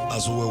healed you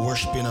as we were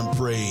worshiping and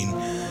praying.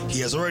 He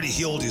has already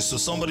healed you. So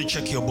somebody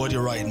check your body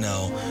right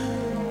now.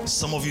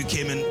 Some of you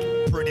came in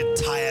pretty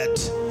tired,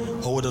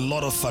 or with a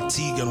lot of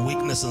fatigue and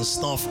weakness and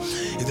stuff.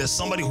 If there's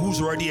somebody who's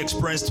already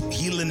experienced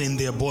healing in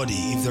their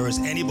body, if there is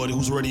anybody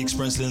who's already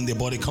experienced healing in their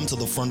body, come to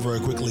the front very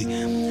quickly.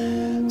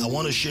 I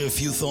want to share a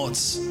few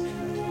thoughts. If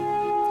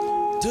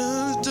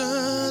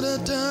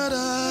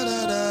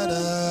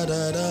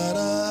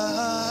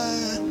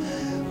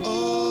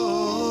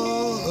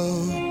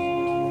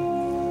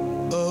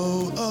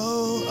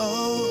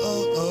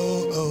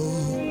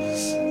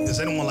there's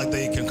anyone like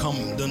that, you can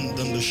come. Don't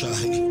be shy.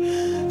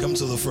 Come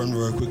to the front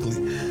very quickly.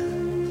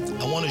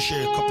 I want to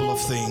share a couple of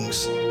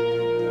things.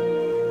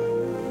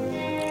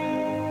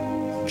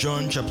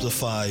 John chapter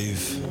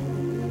 5.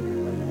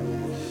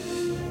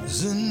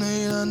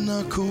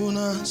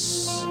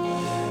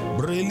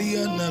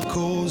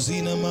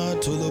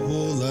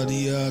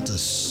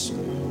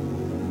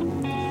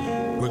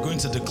 We're going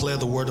to declare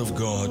the word of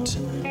God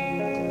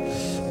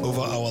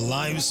over our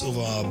lives,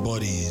 over our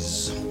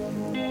bodies.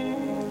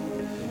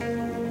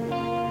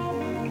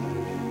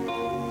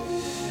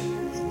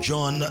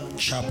 John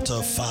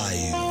chapter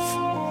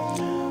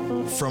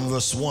 5, from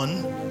verse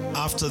 1.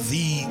 After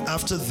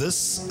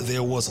this,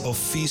 there was a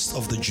feast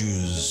of the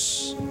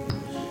Jews.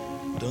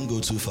 Don't go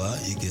too far.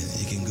 You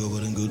can go,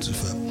 but don't go too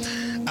far.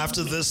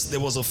 After this, there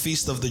was a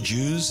feast of the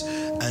Jews,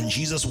 and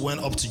Jesus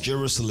went up to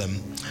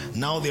Jerusalem.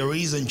 Now there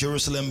is in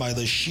Jerusalem by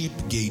the sheep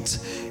gate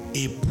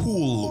a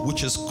pool,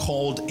 which is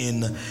called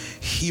in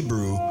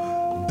Hebrew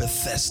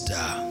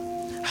Bethesda,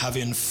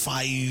 having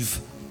 5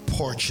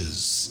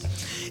 porches.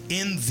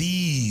 In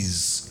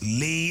these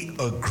lay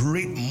a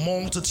great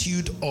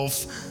multitude of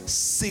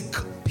sick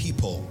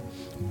people,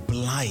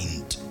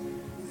 blind,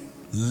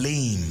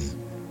 lame,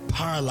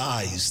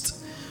 paralyzed.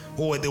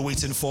 What were they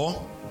waiting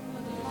for?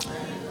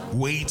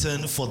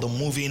 Waiting for the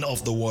moving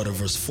of the water.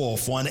 Verse 4.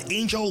 For an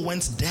angel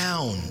went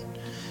down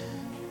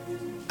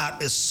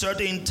at a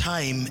certain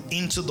time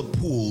into the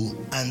pool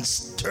and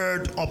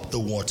stirred up the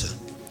water.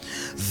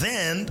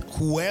 Then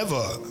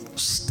whoever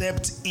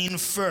stepped in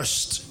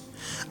first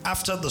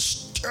after the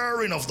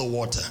stirring of the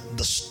water,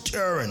 the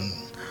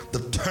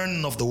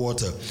turning of the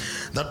water,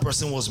 that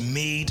person was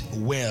made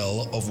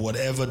well of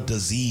whatever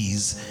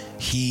disease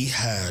he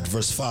had.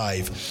 Verse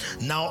 5.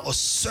 Now a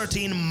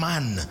certain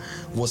man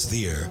was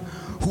there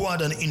who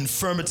had an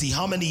infirmity.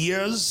 How many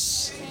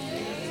years?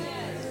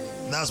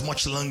 That's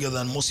much longer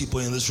than most people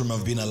in this room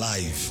have been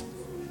alive.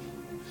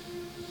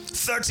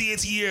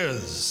 38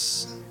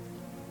 years.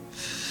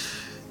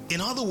 In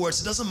other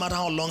words, it doesn't matter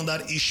how long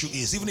that issue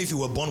is. Even if you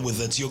were born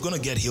with it, you're going to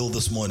get healed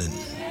this morning.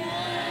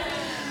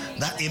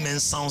 That amen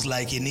sounds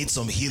like it needs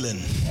some healing.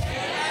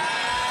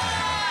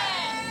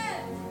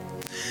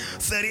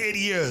 38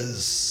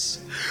 years.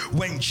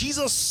 When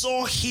Jesus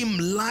saw him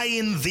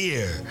lying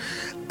there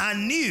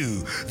and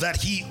knew that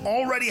he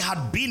already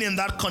had been in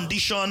that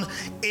condition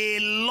a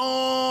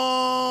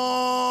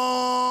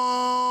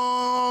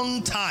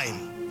long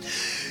time,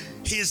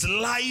 his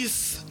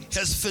life,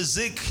 his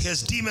physique,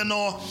 his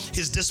demeanor,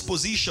 his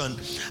disposition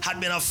had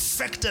been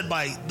affected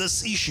by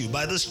this issue,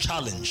 by this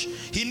challenge.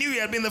 He knew he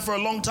had been there for a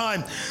long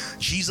time.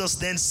 Jesus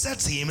then said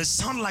to him, it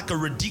sounds like a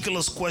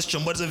ridiculous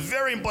question, but it's a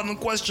very important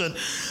question,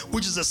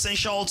 which is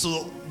essential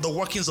to the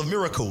workings of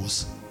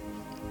miracles.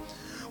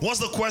 What's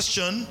the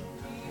question?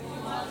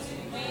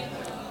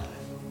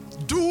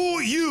 Do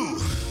you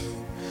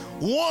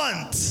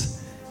want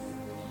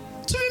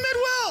to be made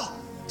well?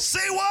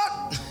 Say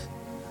what?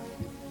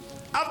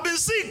 I've been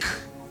sick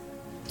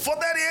for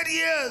 38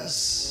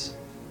 years.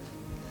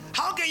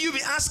 How can you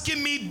be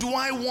asking me, do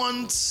I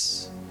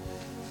want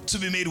to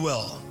be made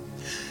well?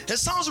 It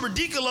sounds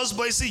ridiculous,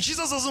 but you see,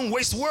 Jesus doesn't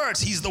waste words.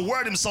 He's the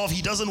Word himself.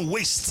 He doesn't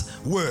waste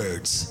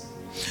words.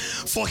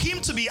 For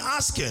him to be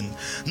asking,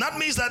 that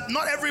means that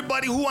not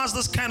everybody who has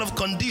this kind of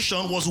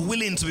condition was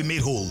willing to be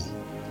made whole.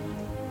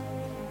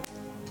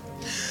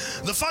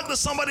 The fact that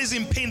somebody is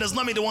in pain does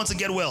not mean they want to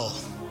get well.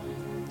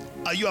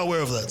 Are you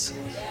aware of that?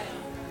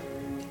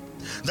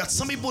 That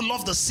some people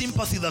love the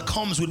sympathy that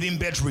comes with being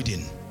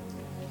bedridden.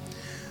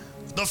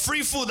 The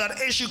free food that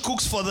Ashi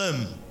cooks for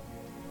them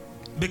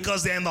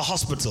because they're in the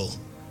hospital.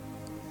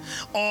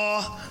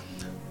 Or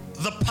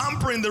the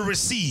pampering they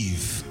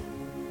receive.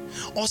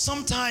 Or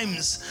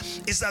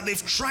sometimes it's that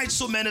they've tried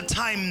so many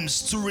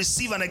times to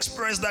receive and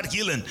experience that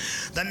healing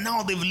that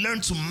now they've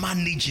learned to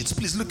manage it.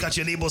 Please look at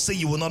your neighbor, say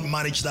you will not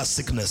manage that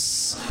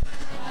sickness.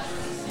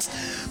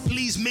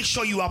 Please make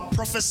sure you are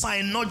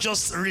prophesying, not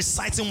just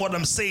reciting what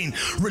I'm saying.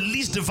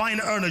 Release divine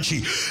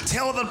energy.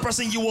 Tell that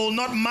person you will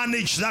not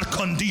manage that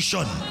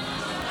condition.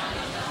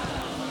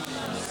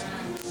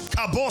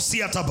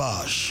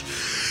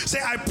 Say,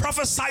 I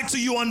prophesy to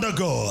you under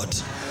God.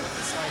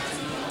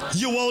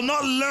 You will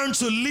not learn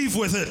to live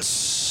with it.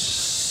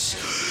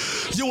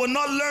 You will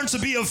not learn to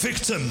be a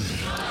victim.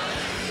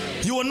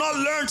 You will not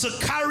learn to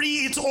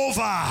carry it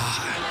over.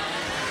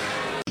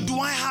 Do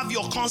I have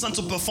your consent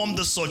to perform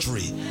this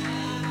surgery?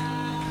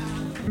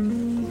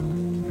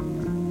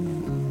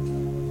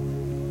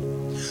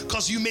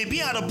 Because you may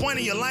be at a point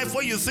in your life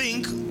where you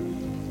think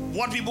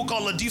what people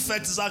call a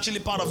defect is actually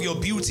part of your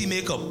beauty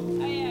makeup.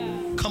 Oh,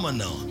 yeah. Come on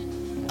now.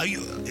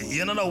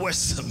 You're not aware?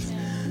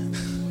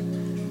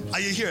 Are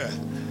you here?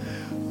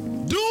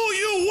 Do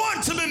you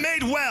want to be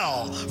made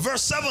well?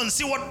 Verse 7,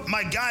 see what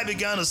my guy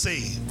began to say.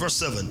 Verse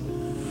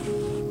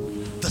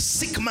 7. The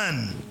sick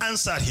man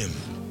answered him.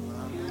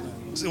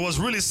 So he was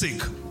really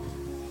sick.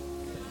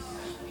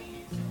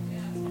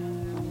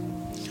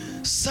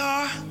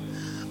 Sir,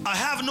 I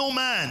have no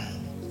man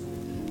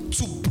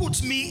to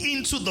put me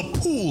into the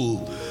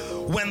pool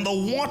when the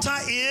water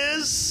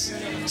is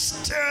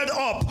stirred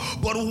up.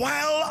 But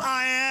while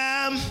I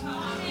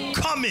am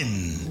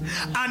coming,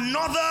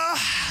 another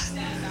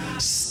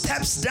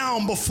steps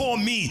down before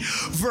me.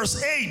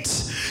 Verse 8,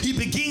 he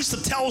begins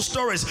to tell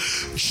stories.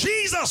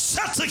 Jesus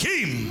said to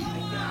him,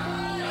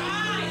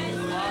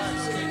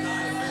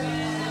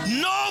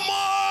 no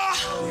more.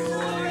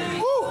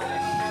 Woo.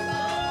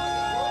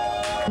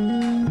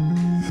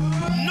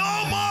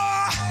 No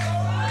more.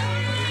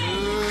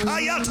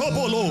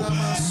 Ayatobolo.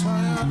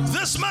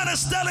 This man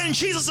is telling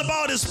Jesus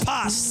about his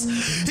past.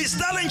 He's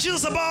telling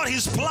Jesus about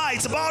his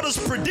plight, about his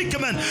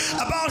predicament,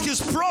 about his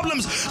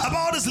problems,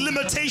 about his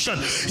limitation.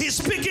 He's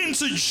speaking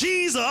to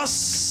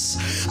Jesus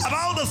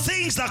about the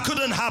things that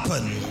couldn't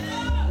happen.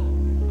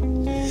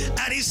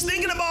 And he's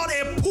thinking about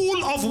a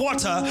pool of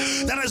water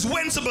that is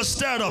waiting to be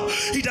stirred up.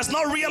 He does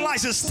not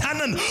realize he's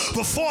standing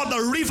before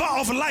the river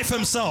of life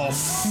himself.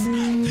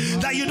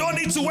 That you don't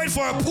need to wait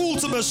for a pool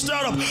to be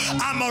stirred up.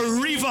 I'm a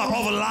river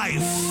of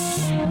life.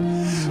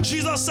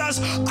 Jesus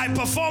says, I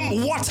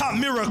perform water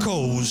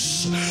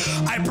miracles.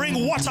 I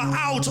bring water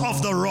out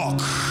of the rock.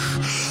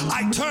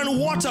 I turn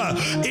water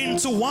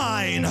into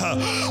wine.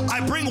 I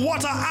bring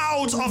water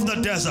out of the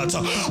desert.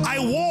 I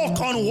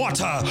walk on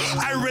water.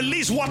 I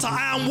release water.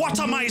 I am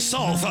water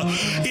myself.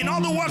 In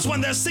other words,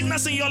 when there's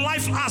sickness in your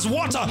life as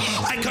water,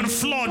 I can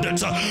flood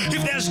it.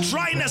 If there's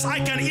dryness, I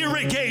can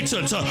irrigate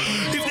it.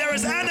 If there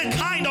is any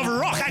kind of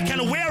rock, I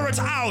can wear it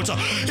out.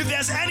 If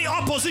there's any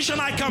opposition,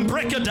 I can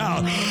break it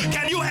down.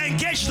 Can you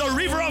engage the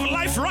river of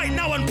life right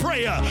now in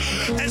prayer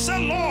and say,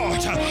 Lord,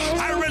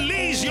 I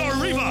release your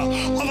river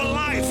of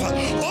life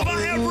over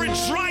every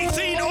dry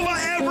thing, over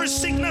every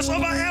sickness,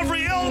 over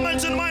every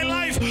ailment in my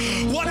life,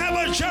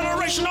 whatever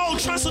generational,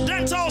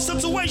 transcendental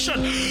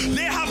situation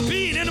they have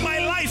been in my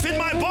life, in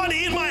my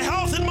body, in my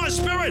health, in my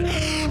spirit.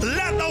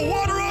 Let the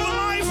water of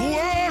life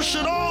wash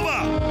it over.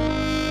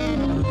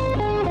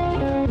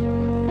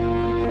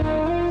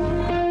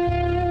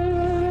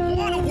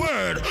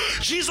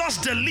 Jesus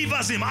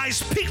delivers him. I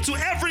speak to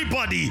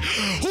everybody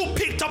who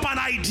picked up an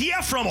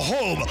idea from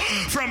home,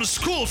 from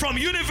school, from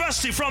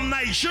university, from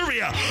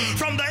Nigeria,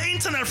 from the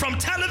internet, from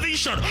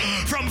television,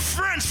 from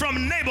friends,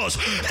 from neighbors.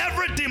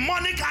 Every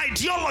demonic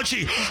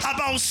ideology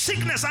about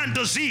sickness and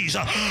disease,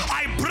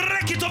 I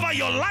break it over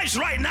your lives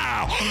right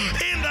now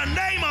in the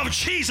name of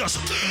Jesus.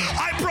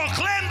 I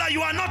proclaim that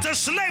you are not a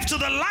slave to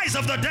the lies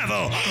of the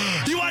devil.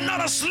 You are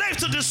not a slave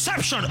to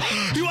deception.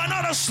 You are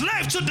not a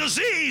slave to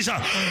disease.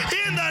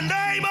 In the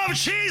name of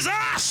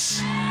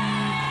Jesus.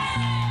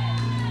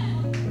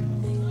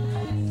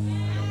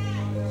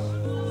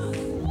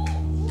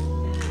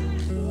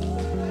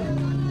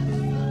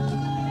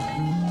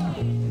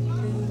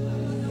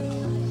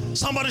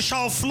 Somebody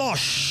shout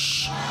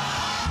flush.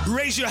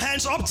 Raise your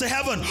hands up to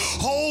heaven.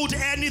 Hold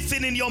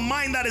anything in your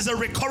mind that is a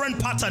recurrent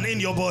pattern in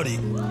your body.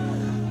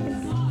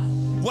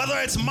 Whether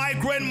it's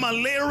migraine,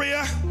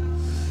 malaria,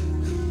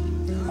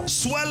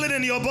 swelling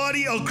in your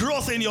body, or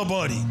growth in your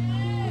body.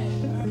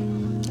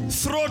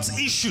 Throat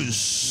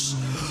issues,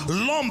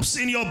 lumps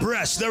in your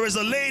breast. There is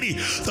a lady,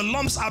 the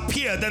lumps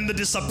appear, then they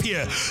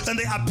disappear. Then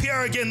they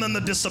appear again, then they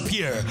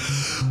disappear.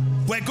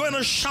 We're going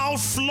to shout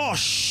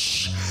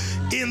flush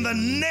in the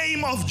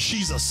name of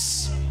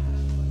Jesus.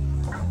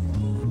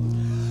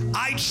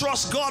 I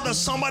trust God that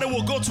somebody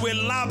will go to a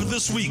lab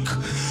this week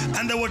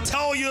and they will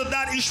tell you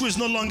that issue is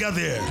no longer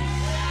there.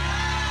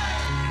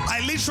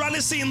 I literally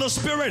see in the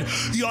spirit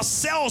your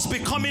cells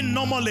becoming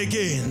normal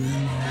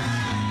again.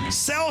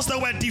 Cells that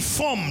were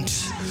deformed,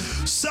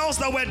 cells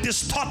that were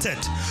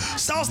distorted,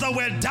 cells that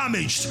were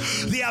damaged,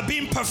 they are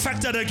being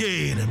perfected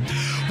again.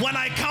 When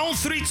I count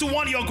 3, 2,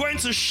 1, you're going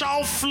to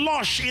shout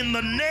flush in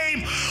the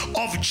name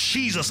of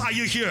Jesus. Are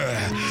you here?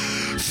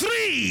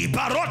 3,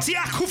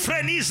 Barotia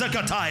Kufreni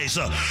Zagatais.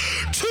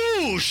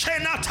 2,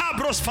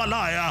 Shenatabros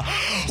Falaya.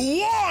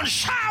 1,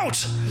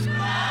 shout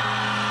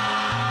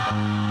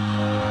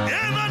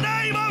in the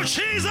name of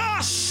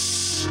Jesus.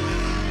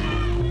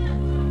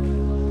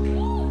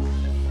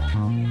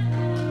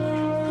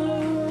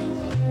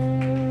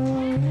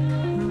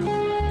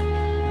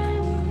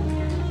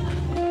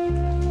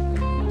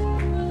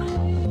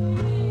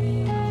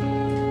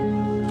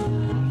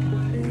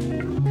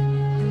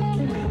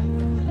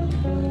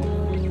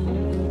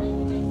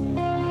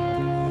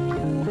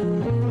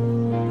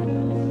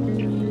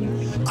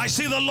 I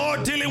see the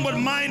Lord dealing with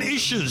mind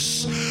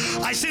issues.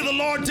 I see the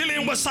Lord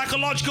dealing with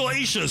psychological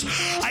issues.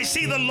 I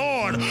see the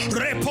Lord.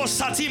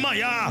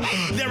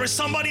 There is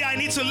somebody I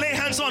need to lay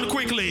hands on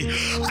quickly.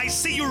 I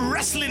see you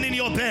wrestling in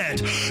your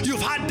bed.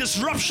 You've had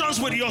disruptions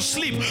with your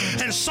sleep,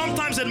 and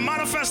sometimes it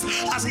manifests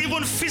as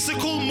even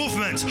physical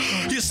movement.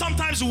 You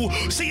sometimes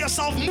see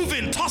yourself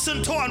moving,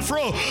 tossing to and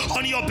fro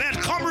on your bed.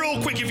 Come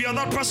real quick if you're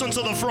that person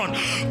to the front.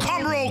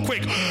 Come real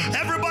quick.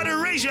 Everybody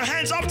raise your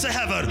hands up to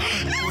heaven.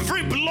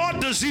 Every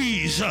blood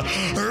disease,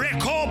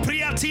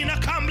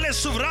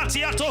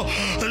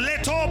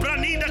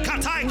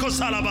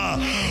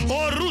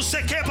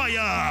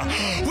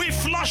 we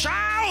flush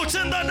out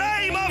in the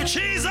name of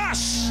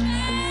Jesus.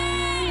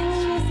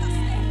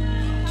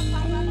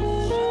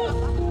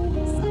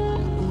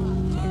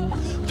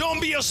 Don't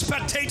be a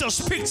spectator,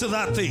 speak to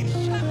that thing.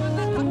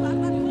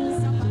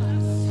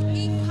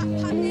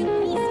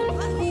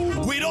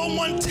 We don't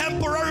want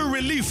temporary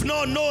relief.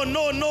 No.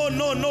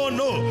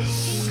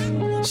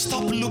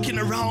 Stop looking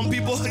around,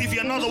 people. If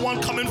you're not the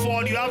one coming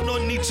forward, you have no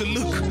need to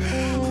look.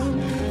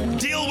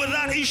 Deal with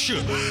that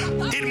issue,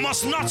 it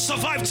must not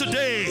survive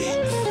today.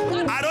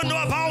 I don't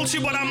know about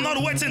you, but I'm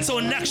not waiting till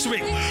next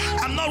week.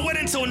 I'm not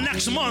waiting till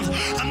next month.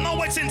 I'm not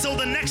waiting till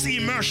the next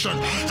immersion.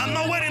 I'm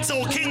not waiting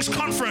till King's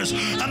Conference.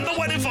 I'm not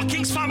waiting for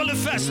King's Family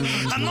Fest.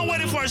 I'm not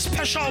waiting for a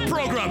special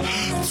program.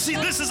 See,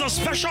 this is a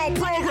special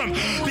program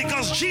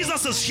because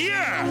Jesus is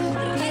here.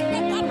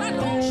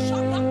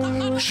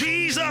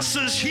 Jesus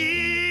is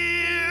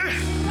here.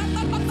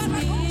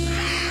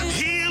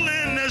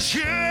 Healing is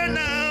here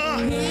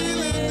now.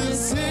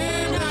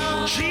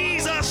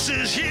 Jesus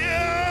is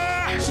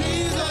here.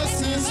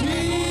 Jesus is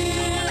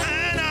here.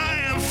 And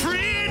I am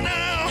free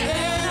now.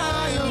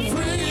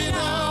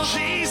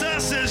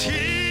 Jesus is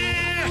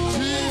here.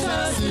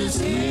 Jesus is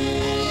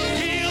here.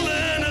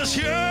 Healing is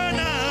here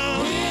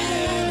now.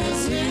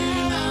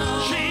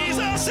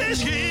 Jesus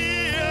is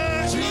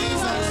here.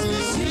 Jesus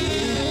is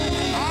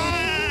here. I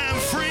am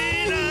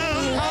free now.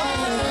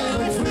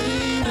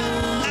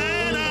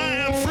 And I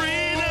am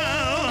free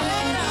now.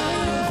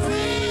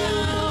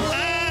 And I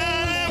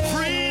am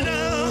free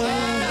now.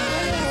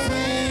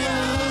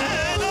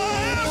 And I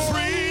am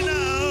free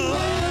now.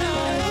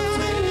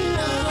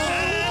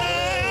 And I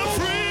am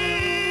free.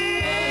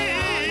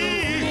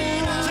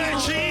 Say,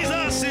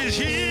 Jesus is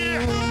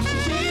here.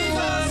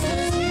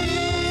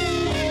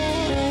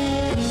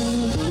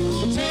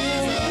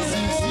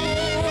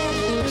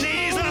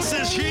 Jesus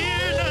is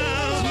here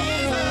now.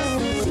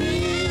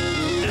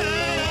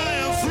 And I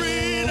am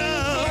free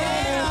now.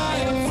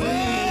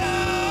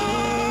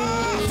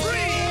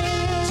 Free.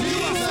 You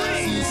are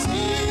free.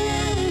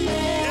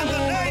 In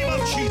the name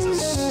of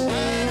Jesus.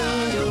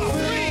 You are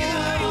free in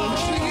the name of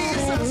Jesus.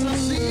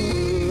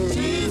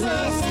 You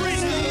are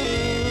free now.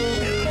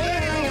 In the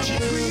name of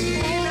Jesus.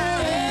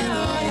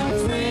 I am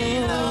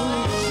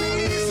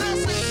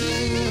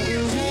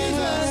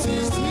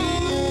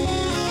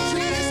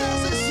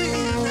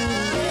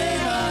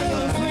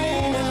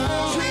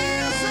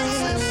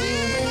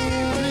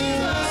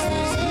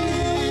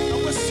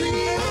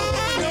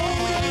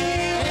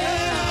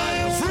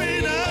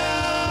free now.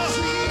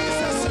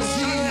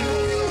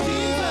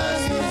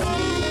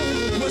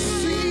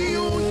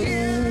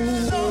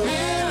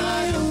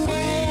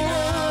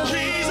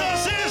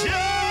 Jesus is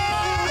here.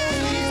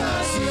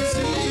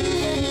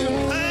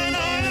 And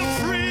I am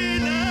free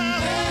now.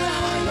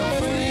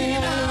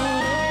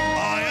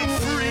 I am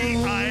free.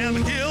 I am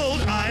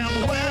healed. I am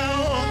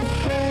well.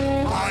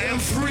 I am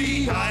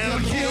free. I am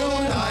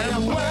healed. I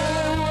am well.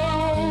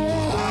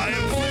 I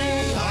am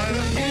free. I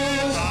am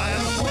healed. I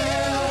am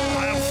well.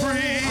 I am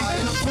free.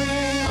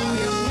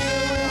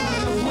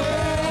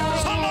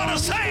 Somebody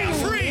say I'm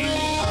free.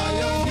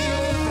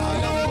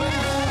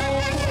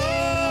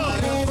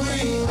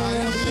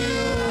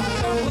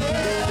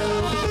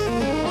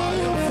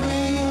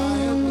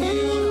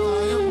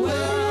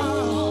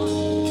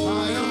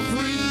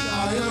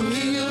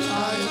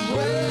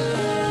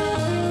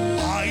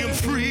 I am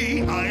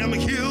free. I am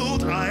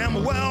healed. I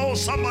am well.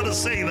 Somebody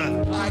say that.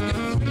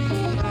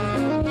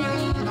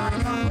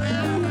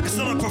 It's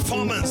not a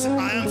performance.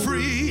 I am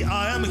free.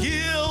 I am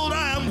healed.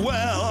 I am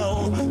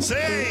well.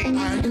 Say.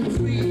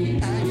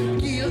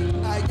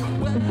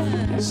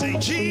 Say,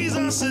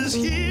 Jesus is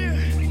here.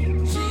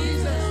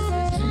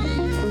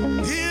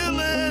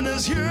 Healing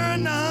is here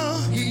now.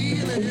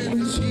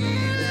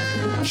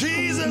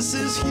 Jesus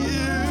is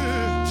here.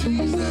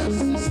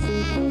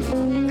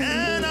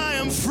 And I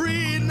am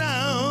free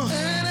now.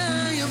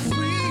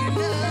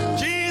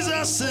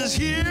 Jesus is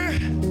here.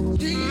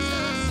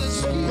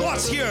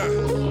 What's here?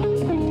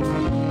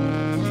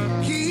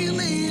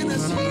 Healing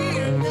is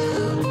here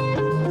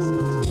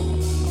now.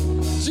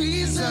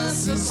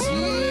 Jesus is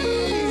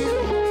here.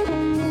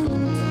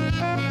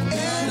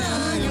 And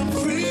I am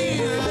free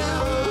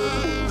now.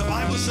 The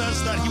Bible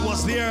says that he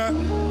was there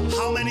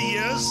how many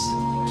years?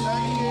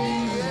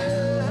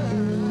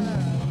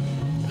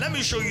 Let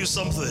me show you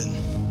something.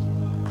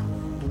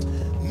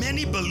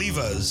 Many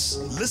believers,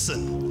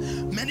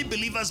 listen, many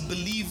believers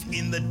believe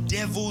in the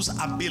devil's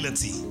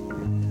ability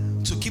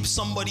to keep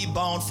somebody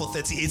bound for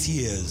 38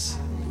 years.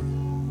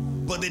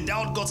 But they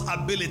doubt God's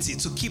ability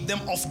to keep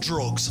them off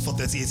drugs for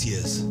 38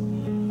 years.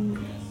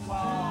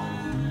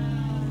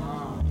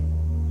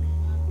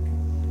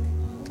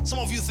 Some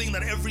of you think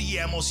that every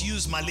year I must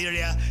use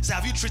malaria. Say,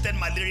 have you treated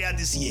malaria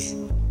this year?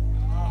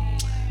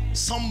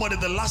 Somebody,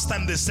 the last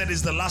time they said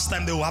is the last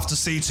time they will have to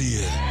say it to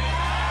you.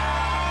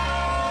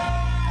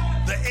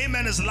 The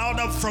amen is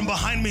louder from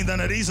behind me than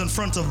it is in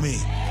front of me.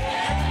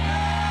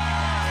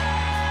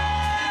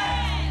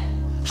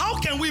 How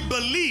can we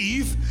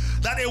believe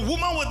that a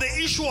woman with the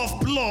issue of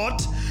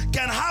blood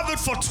can have it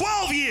for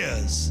 12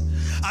 years?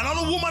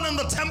 Another woman in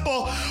the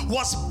temple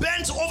was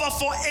bent over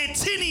for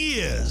 18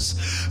 years.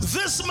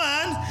 This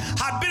man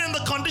had been in the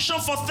condition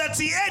for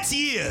 38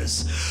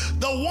 years.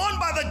 The one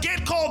by the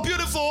gate called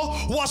Beautiful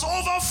was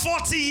over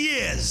 40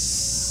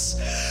 years.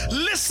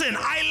 Listen,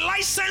 I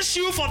license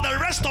you for the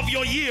rest of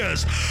your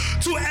years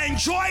to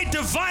enjoy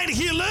divine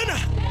healing,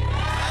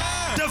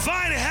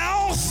 divine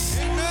health,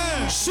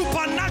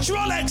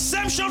 supernatural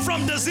exemption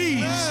from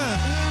disease.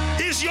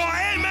 Is your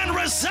amen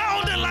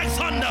resounding like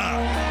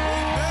thunder?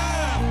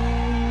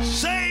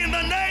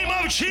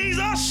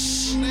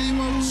 Jesus,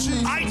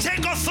 I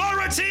take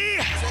authority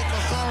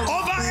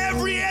over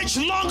every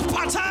age-long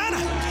pattern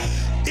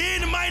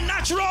in my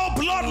natural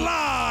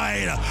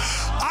bloodline.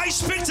 I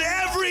speak to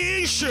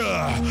every issue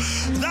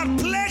that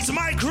plagued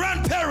my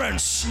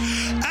grandparents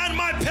and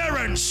my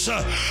parents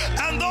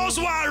and those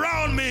who are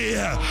around me.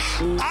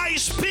 I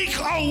speak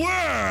a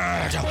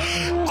word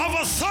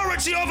of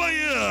authority over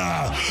you.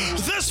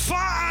 This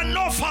far and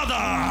no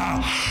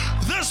further.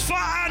 This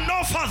far and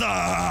no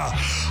further.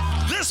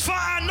 This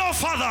far and no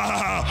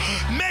further.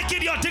 Make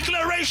it your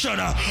declaration.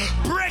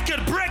 Break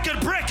it, break it,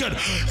 break it.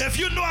 If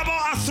you know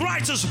about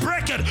arthritis,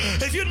 break it.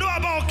 If you know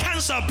about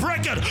cancer,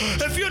 break it.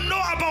 If you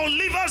know about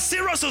liver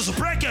cirrhosis,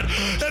 break it.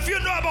 If you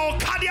know about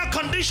cardiac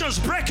conditions,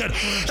 break it.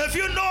 If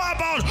you know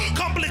about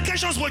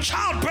complications with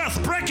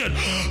childbirth, break it.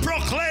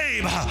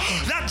 Proclaim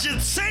that the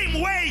same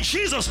way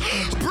Jesus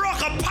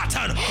broke a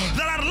pattern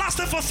that had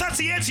lasted for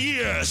 38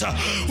 years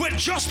with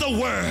just the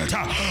word.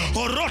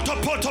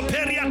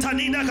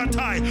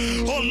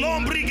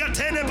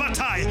 Olombrigatene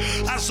batai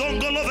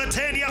azongolo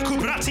vetenia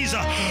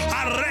kubratiza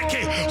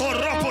areke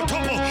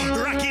oropotopo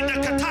rakina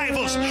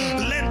kataivos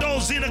lendo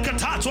zina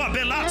katatwa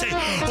belate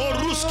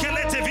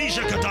oruskelete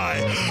vija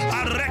katai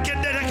areke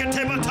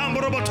derekete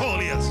matambro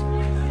batolias.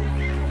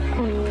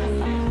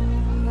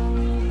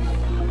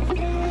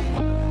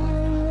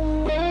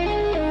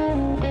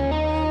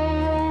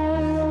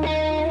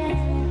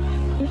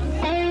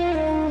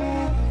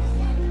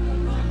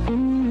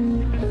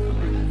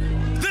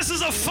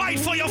 Fight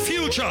for your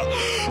future.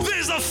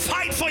 This is a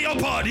fight for your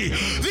body.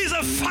 This is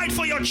a fight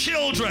for your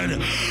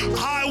children.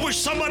 I wish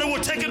somebody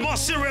would take it more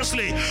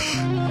seriously.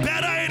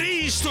 Better it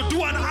is to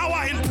do an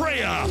hour in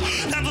prayer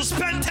than to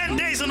spend 10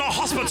 days in a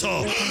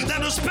hospital,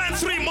 than to spend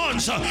 3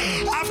 months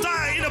after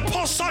in a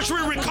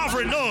post-surgery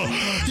recovery. No,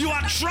 you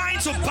are trying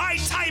to buy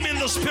time in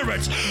the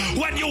spirit.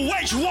 When you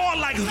wage war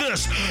like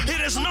this,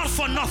 it is not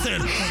for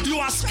nothing. You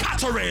are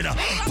scattering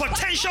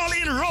potential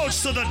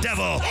inroads to the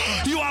devil.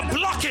 You are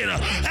blocking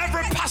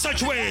every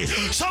passageway.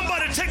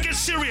 Somebody take it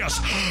serious.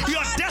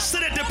 Your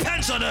destiny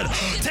depends on it.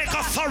 Take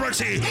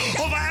authority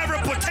over every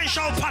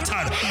potential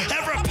pattern,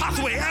 every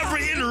pathway,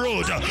 every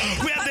inroad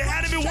where the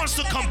enemy wants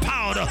to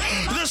compound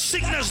this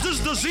sickness, this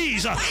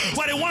disease,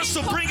 when he wants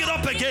to bring it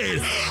up again.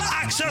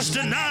 Access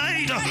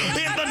denied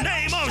in the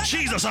name of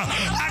Jesus.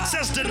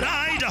 Access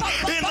denied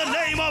in the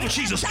name of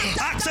Jesus.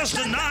 Access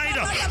denied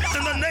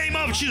in the name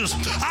of Jesus.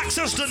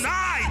 Access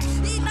denied.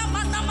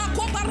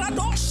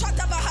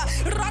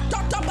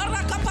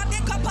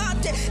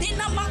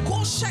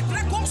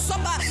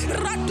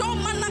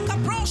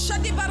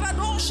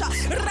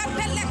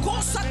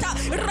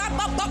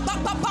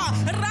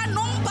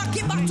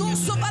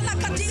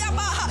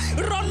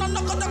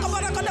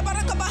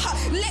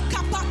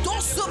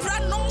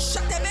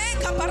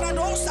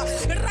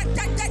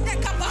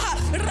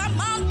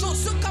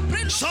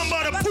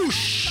 Somebody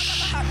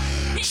push.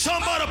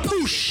 Somebody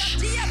push.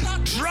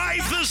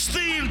 Drive this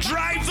thing.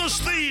 Drive this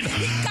thing.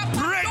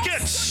 Break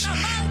it.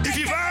 If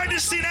you've already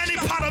seen any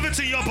part of it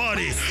in your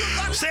body,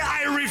 say,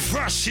 I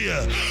reverse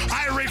here.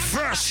 I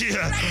reverse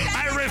here.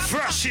 I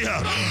reverse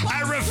here.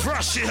 I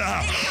reverse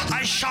here.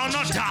 I shall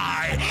not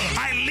die.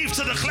 I live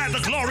to declare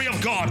the glory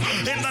of God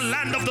in the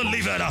land of the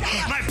living.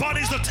 My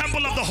body is the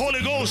temple of the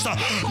Holy Ghost.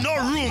 No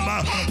room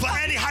for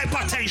any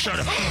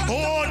hypertension.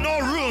 Oh, no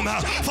room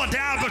for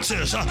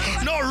diabetes.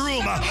 No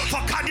room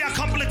for cardiac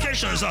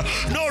complications.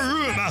 No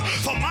room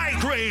for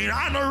migraine,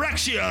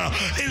 anorexia,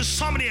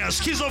 insomnia,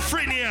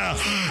 schizophrenia.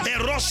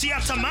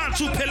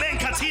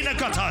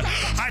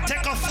 I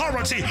take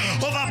authority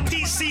over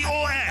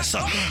PCOS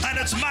and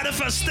its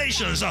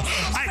manifestations.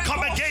 I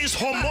come against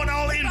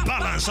hormonal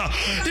imbalance,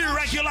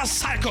 irregular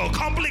cycle,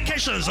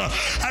 complications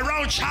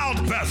around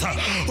childbirth.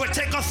 We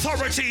take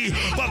authority,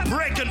 but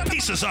break in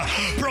pieces.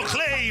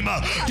 Proclaim,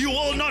 you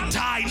will not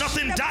die.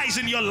 Nothing dies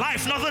in your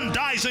life. Nothing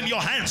dies in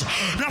your hands.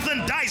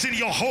 Nothing dies in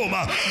your home.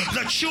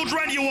 The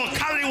children you will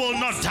carry will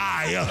not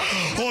die.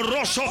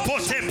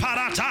 Oroshopote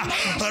parata,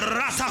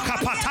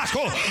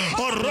 ratakapatako,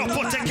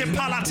 oropoteke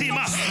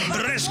palatima,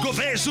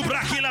 rescove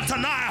subrakila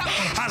tanaya,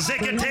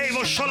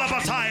 azeketevo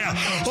sholabataya,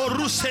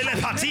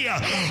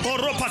 oruselepatia,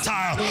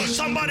 oropataya.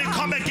 Somebody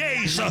come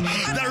against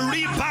the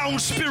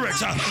rebound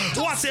spirit.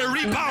 What's a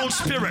rebound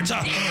spirit?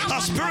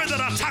 A spirit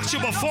that attacked you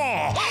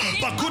before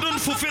but couldn't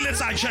fulfill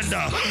its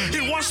agenda.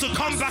 It wants to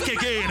come back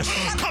again.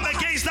 Come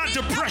against that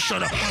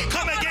depression.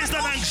 Come against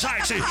that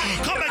anxiety.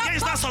 Come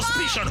against that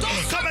suspicion.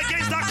 Come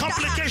against that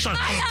complication.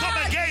 Come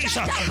against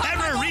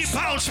every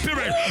rebound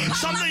spirit.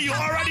 Something you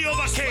already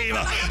overcame.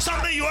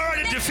 Something you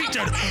already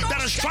defeated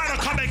that is trying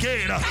to come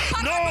again.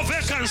 No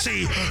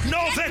vacancy.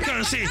 No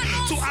vacancy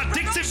to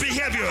addictive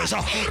behaviors,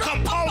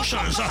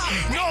 compulsions.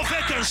 No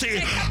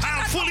vacancy.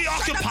 I am fully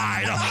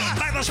occupied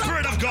by the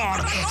Spirit of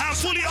God. I am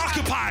fully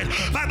occupied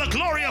by the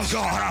glory of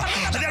God.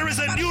 There is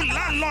a new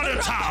landlord in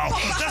town.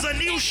 There's a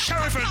new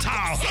sheriff in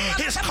town.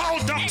 He's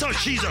called Dr.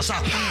 Jesus.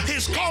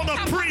 He's called the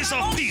Prince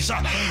of Peace.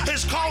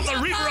 He's called the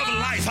River of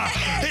Life.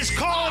 He's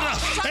called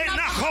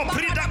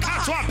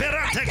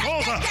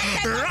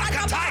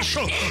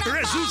Rakatasho,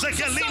 Rezuze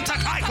Gelinta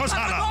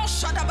Kaikosala.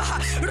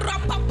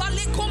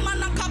 Rapabaliko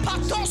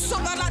manakapato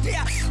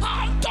Valadia,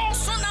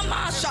 Antosona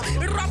Masha,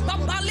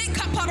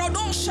 Rapabalika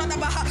Parodosha,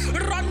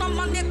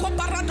 Ranamaneko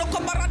Paradoko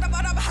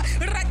Baradabara,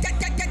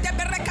 Rekete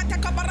Berekata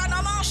Kabarana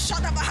Masha,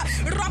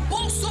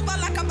 Raboso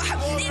Balakaba,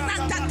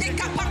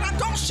 Inateka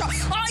Paradosha,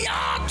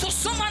 Aya to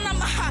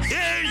Sumanamaha.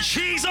 In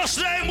Jesus'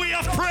 name we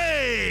have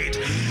prayed.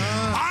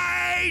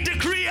 I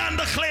decree and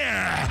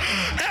declare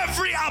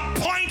every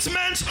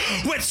appointment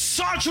with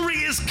surgery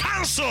is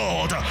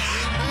cancelled.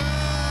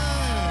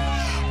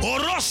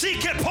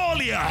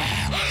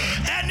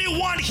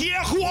 Anyone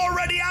here who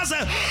already has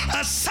a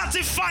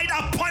certified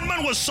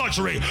appointment with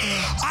surgery,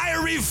 I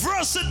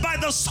reverse it by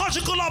the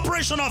surgical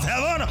operation of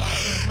heaven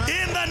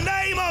in the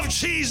name of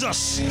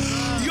Jesus.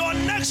 Your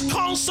next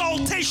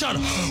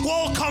consultation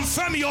will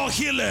confirm your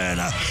healing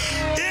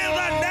in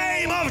the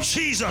name of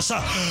Jesus.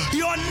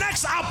 Your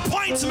next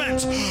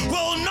appointment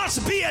will not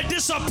be a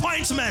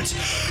disappointment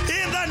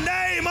in the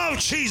name of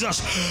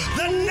Jesus.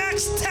 The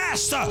next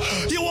test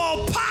you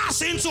will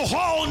pass into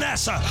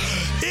wholeness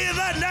in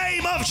the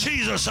name of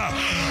Jesus.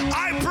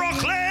 I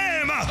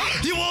proclaim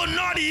you will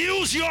not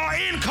use your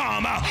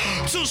income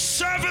to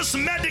service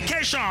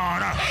medication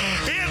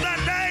in the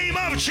name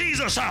of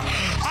Jesus.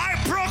 I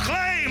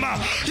proclaim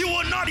you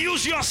will not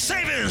use your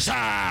savings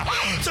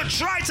to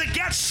try to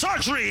get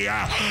surgery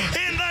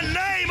in the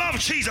name of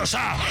Jesus.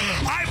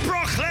 I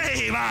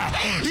proclaim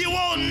you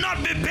will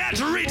not be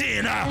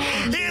bedridden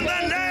in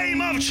the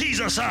name of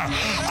Jesus.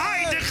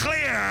 I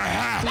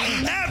declare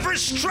every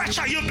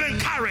stretcher you've been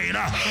carrying,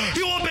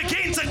 you will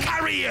begin to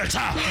carry it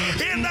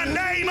in the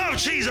name of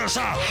Jesus.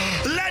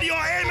 Let your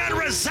amen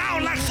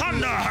resound like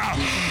thunder.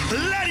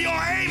 Let your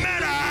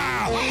amen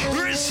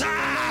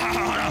resound.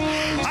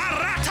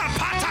 Arata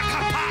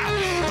patakapa,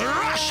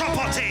 Rasha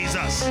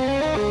potazas.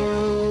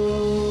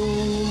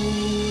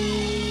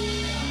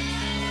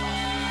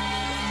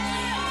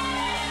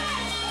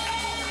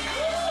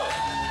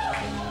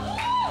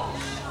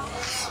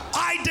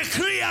 I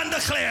decree and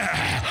declare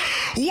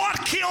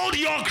what killed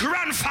your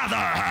grandfather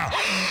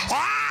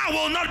I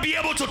will not be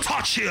able to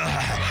touch you.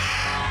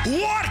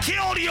 What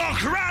killed your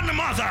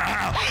grandmother,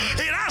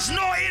 it has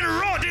no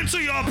inroad into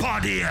your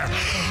body.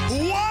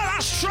 What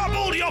has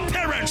troubled your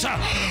parents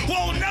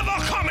will never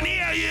come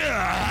near you.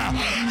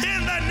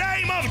 In the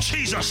name of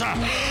Jesus,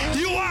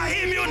 you are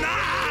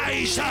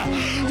immunized.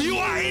 You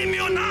are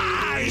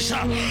immunized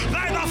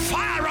by the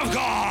fire of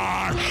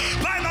God.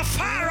 By the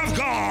fire of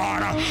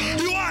God,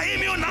 you are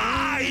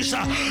immunized.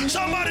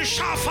 Somebody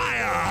shout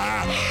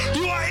fire.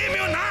 You are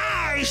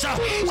immunized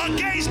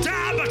against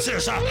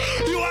diabetes.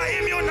 You are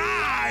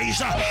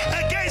immunized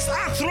against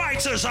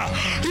arthritis.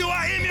 You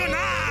are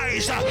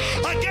immunized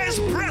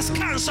against breast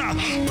cancer,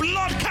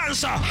 blood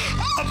cancer,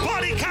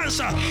 body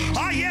cancer,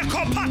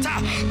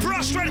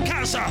 prostate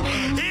cancer.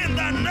 In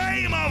the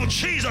name of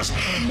Jesus,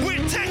 we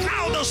take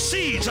out the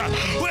seeds,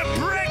 we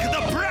break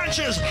the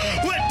branches,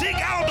 we dig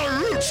out the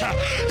roots.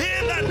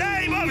 In the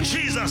name of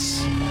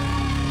Jesus.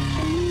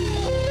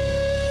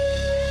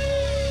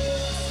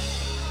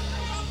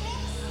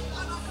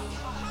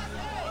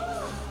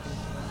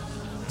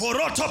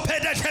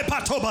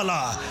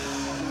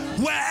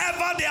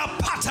 Wherever there are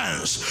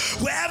patterns,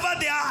 wherever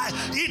there are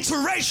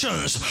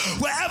iterations,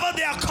 wherever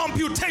there are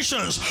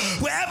computations,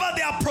 wherever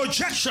there are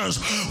projections,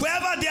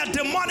 wherever there are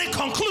demonic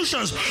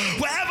conclusions,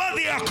 wherever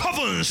there are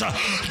covens,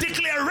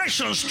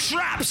 declarations,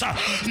 traps,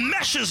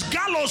 meshes,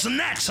 gallows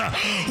nets,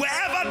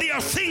 wherever there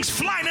are things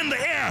flying in the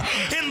air,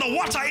 in the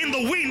water, in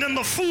the wind, in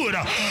the food,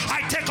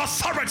 I take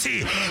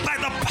authority by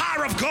the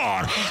power of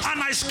God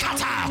and I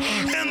scatter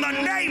in the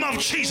name of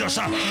Jesus.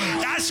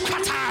 I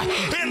scatter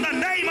in the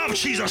name of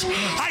Jesus.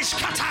 I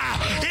scatter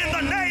in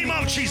the name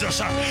of Jesus.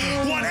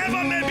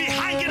 Whatever may be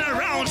hanging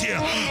around here,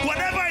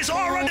 whatever is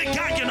already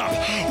ganging up,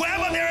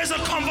 wherever there is a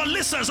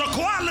convalescence, a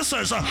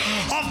coalescence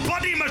of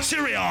body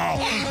material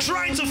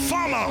trying to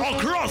form or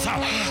growth,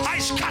 I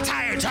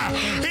scatter it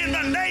in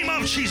the name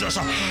of Jesus.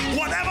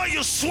 Whatever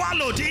you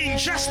swallowed,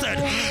 ingested,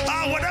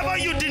 whatever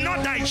you did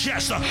not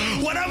digest,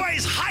 whatever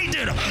is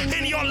hiding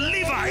in your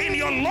liver, in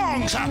your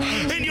lungs,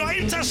 in your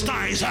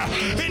intestines,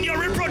 in your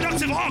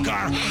reproductive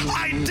organ,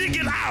 I dig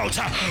it out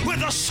with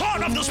the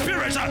sword of the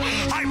Spirit.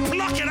 I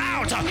pluck it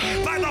out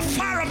by the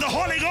fire of the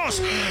Holy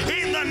Ghost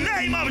in the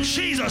name of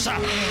Jesus.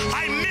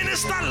 I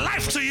minister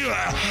life to you.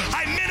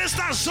 I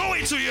minister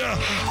Zoe to you.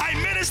 I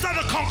minister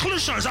the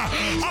conclusions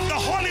of the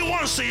Holy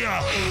Ones to you.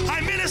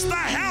 I minister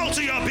health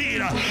to your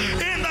being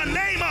in the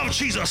name of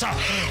Jesus.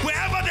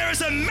 Wherever there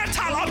is a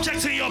metal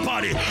object in your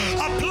body,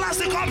 a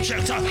plastic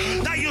object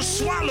that you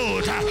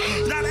swallowed,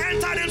 that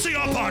entered into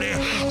your body,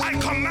 I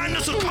command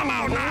it to come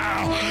out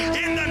now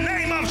in the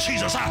name of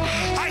Jesus.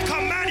 I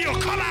command you,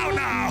 come out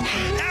now.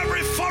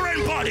 Every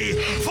foreign body,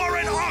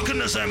 foreign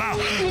organism,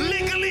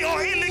 legally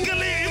or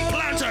illegally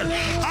implanted,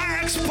 I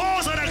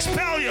expose and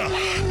expel you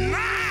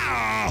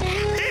now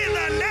in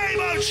the name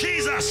of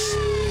Jesus.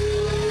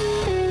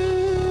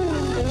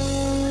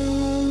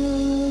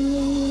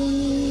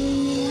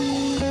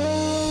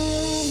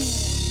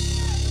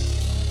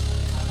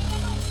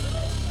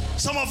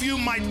 Some of you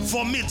might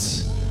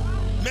vomit,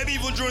 maybe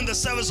even during the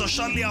service or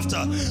shortly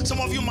after. Some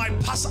of you might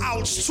pass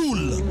out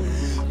stool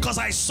because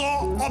I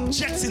saw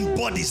objects in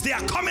bodies. They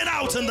are coming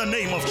out in the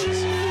name of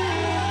Jesus.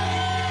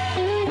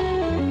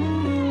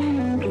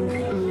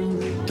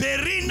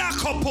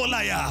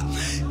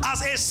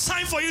 As a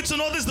sign for you to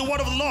know this is the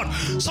word of the Lord.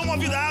 Some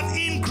of you that have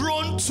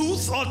ingrown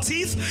tooth or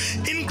teeth,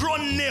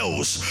 ingrown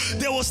nails,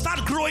 they will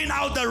start growing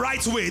out the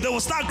right way. They will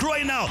start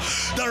growing out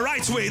the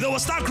right way. They will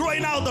start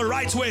growing out the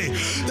right way.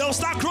 They will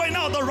start growing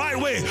out the right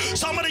way.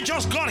 Somebody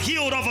just got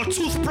healed of a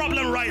tooth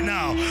problem right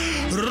now.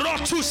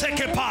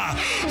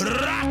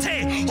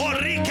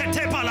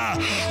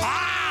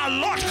 Ah,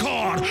 Lord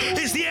God,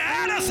 is there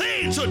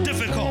anything too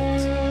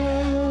difficult?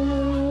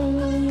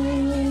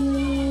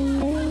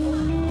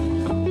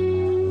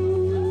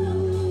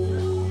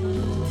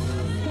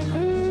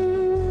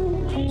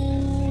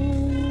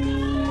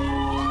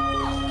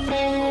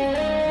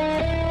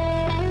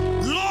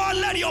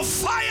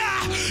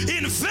 Fire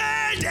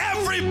invade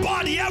every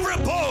body, every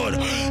bone,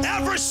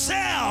 every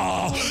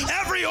cell,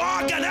 every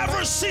organ,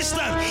 every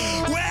system.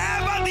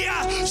 Wherever there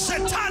are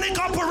satanic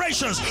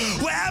operations,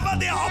 wherever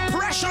there are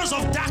oppressions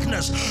of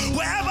darkness,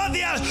 wherever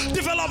there are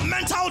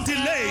developmental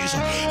delays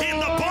in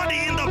the body,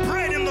 in the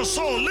brain, in the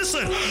soul.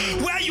 Listen,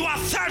 where you are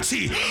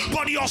 30,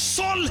 but your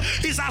soul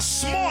is as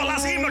small,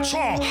 as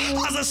immature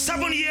as a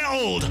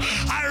 7-year-old,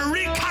 I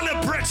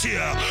recalibrate you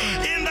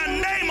in the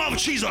name of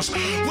Jesus.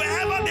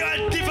 Wherever there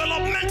are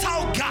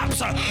developmental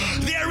gaps,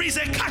 there is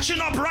a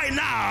catching up right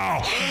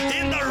now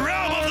in the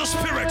realm of the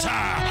spirit.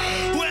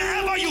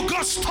 Wherever you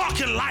got stuck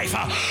in life,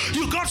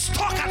 you got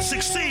stuck at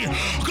 16,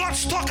 got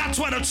stuck at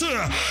 22,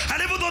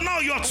 and even though now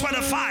you're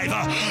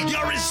 25,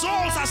 your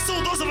results are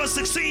still those of a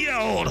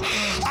 16-year-old.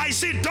 I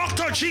see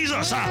Dr.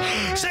 Jesus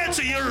say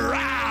to you,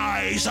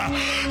 rise,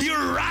 you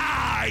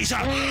rise,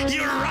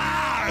 you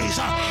rise,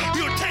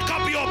 you take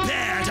up your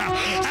bed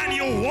and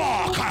you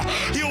walk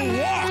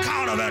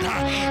out of it,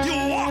 you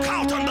walk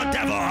out on the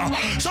devil.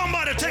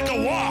 Somebody take a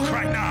walk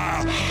right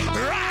now.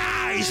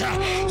 Rise,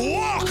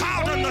 walk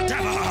out on the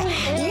devil,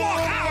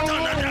 walk out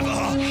on the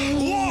devil,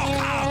 walk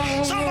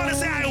out. Somebody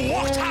say, I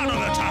walked out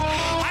of it,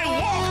 I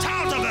walked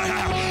out of it,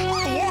 I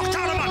walked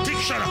out of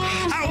addiction,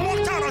 I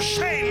walked out of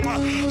shame,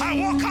 I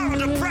walked out of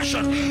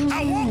depression,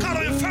 I walked out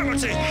of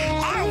infirmity,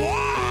 I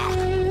walk.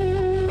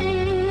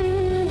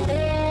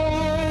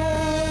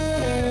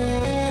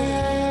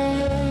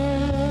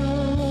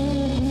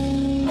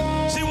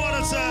 See what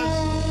it says?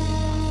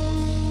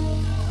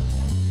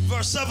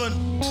 Verse 7,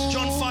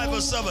 John 5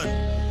 verse 7.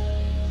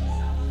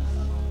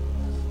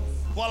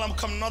 While I'm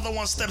coming, another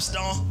one steps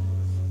down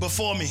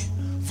before me.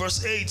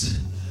 Verse 8,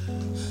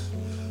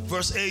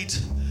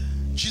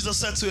 Jesus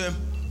said to him,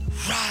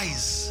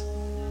 rise,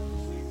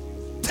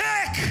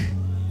 take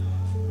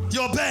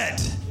your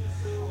bed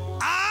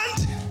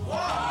and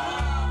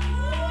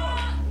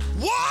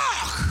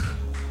walk.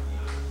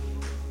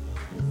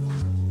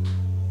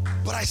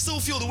 But I still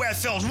feel the way I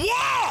felt.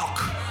 Walk.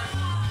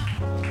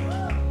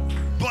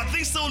 But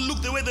things still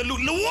look the way they look.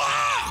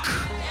 Walk.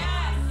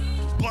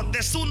 But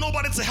there's still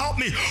nobody to help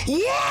me.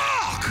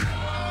 Walk.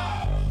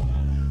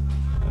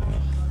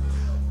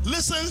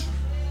 Listen,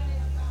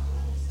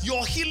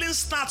 your healing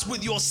starts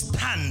with your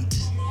stand,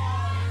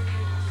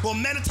 but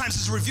many times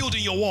it's revealed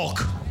in your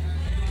walk.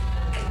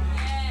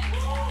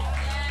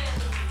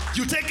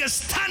 You take a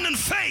stand in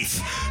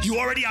faith, you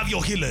already have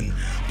your healing,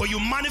 but you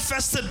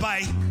manifest it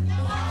by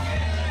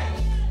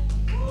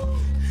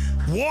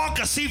walk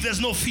as if there's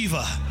no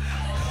fever.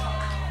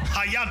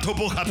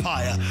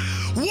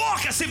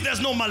 Walk as if there's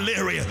no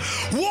malaria.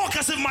 Walk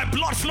as if my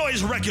blood flow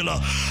is regular.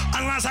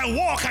 And as I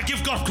walk, I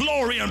give God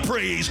glory and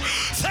praise.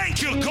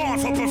 Thank you,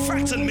 God, for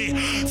perfecting me.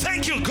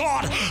 Thank you,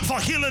 God, for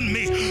healing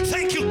me.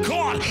 Thank you,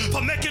 God,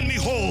 for making me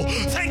whole.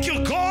 Thank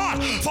you,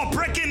 God, for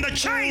breaking the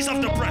chains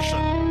of depression.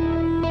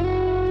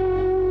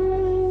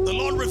 The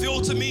Lord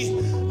revealed to me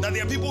that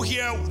there are people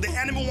here, the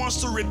enemy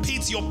wants to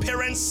repeat your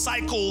parents'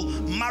 cycle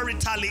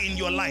maritally in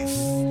your life.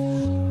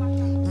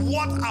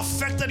 What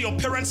affected your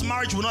parents'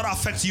 marriage will not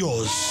affect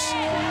yours.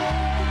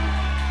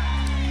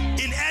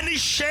 In any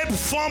shape,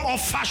 form, or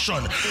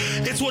fashion,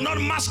 it will not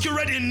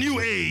masquerade in New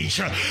Age.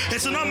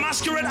 It will not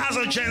masquerade as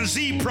a Gen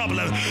Z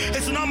problem.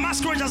 It will not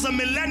masquerade as a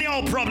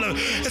millennial problem.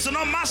 It will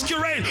not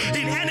masquerade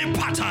in any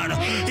pattern.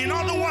 In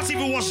other words, if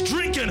it was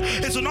drinking,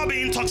 it will not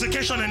be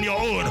intoxication in your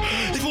own.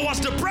 If it was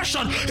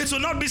depression, it will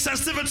not be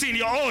sensitivity in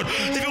your own.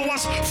 If it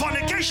was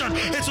fornication,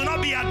 it will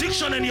not be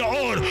addiction in your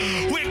own.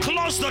 We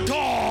close the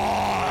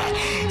door.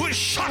 We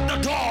shut the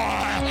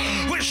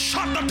door. We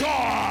shut the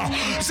door.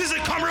 Zizi,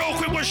 come real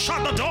quick. We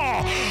shut the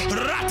door.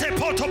 Rate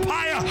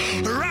potopaya,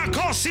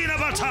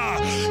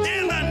 rakosinabata.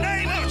 In the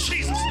name of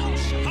Jesus.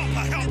 Help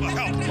her, help her,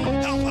 help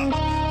her, help her.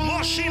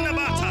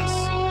 Moshinabatas.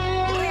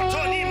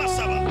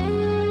 Rotonimasaba.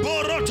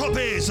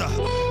 Borotobeza.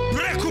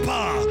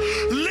 Brekupa.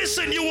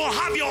 Listen, you will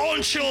have your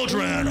own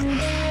children.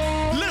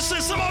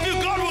 Listen, some of you,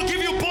 God will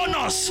give you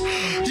bonus.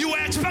 You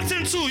were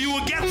expecting 2, you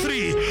will get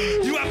 3.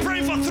 You were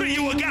praying for 3,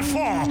 you will get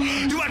 4.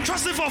 You were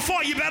trusting for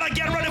 4, you better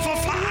get ready for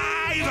 5.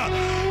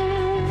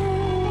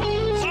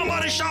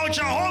 shout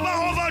Jehovah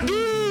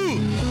overdo.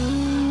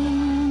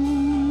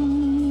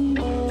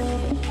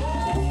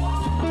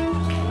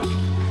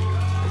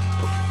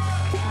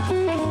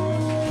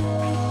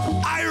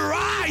 I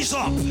rise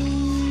up.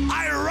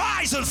 I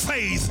rise in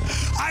faith.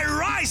 I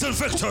rise in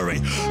victory.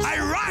 I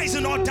rise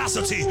in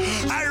audacity.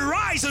 I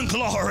rise in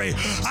glory.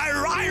 I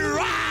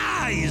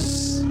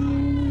rise.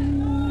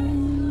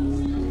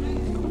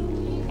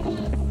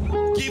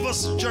 Give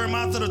us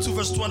Jeremiah 32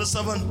 verse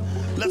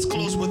 27. Let's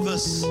close with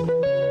this.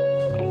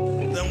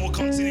 Then we'll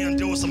continue and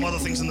deal with some other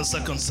things in the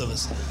second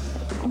service.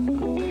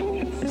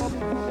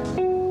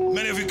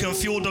 Many of you can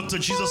feel Dr.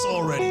 Jesus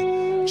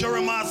already.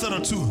 Jeremiah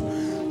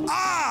 32.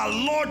 Ah,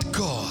 Lord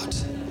God.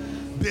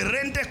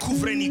 Berende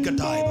kuvreni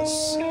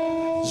gadaibas.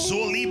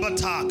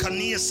 Zolibata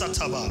kania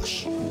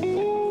satabash.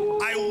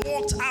 I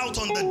walked out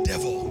on the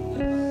devil.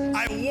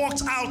 I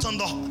walked out of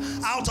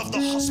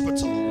the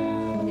hospital.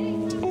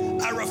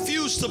 I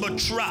refuse to be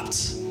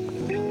trapped.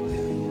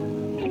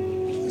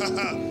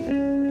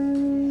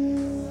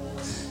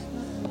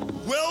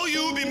 Will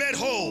you be made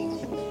whole?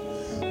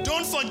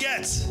 Don't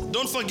forget,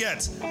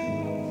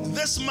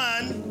 this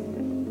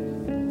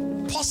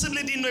man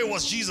possibly didn't know it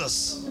was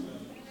Jesus.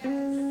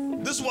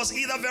 This was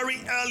either very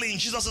early in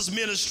Jesus'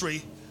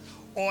 ministry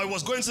or he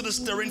was going to this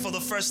terrain for the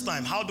first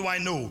time. How do I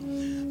know?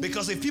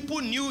 Because if people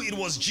knew it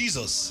was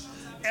Jesus,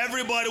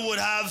 everybody would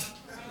have.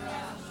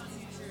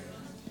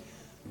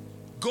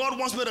 God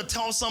wants me to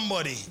tell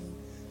somebody,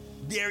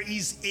 there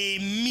is a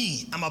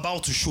me I'm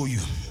about to show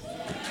you.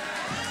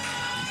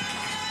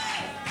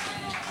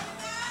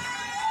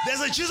 There's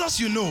a Jesus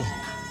you know,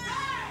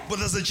 but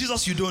there's a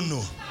Jesus you don't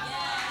know.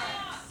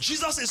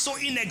 Jesus is so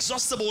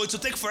inexhaustible, it will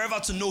take forever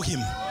to know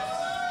him.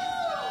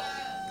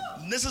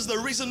 This is the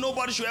reason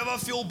nobody should ever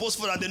feel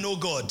boastful that they know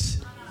God.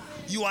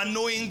 You are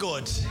knowing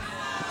God.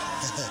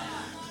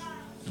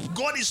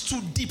 God is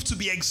too deep to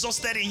be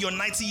exhausted in your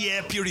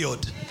 90-year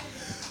period.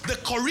 The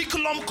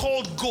curriculum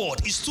called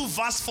God is too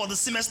vast for the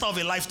semester of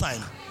a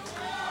lifetime.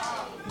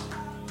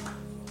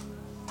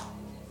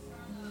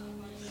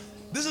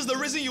 This is the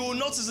reason you will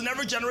notice in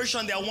every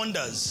generation there are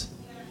wonders.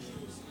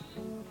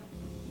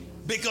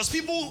 Because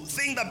people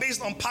think that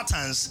based on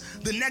patterns,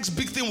 the next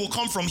big thing will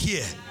come from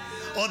here.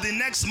 Or the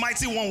next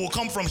mighty one will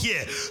come from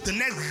here. The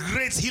next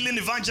great healing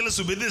evangelist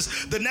will be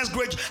this. The next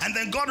great, and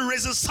then God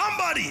raises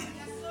somebody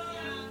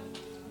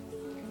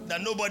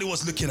that nobody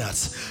was looking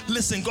at.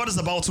 Listen, God is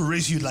about to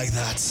raise you like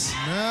that.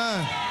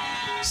 Amen.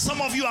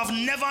 Some of you have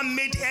never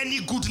made any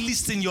good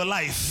list in your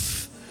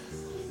life.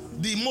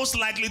 The most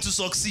likely to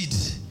succeed,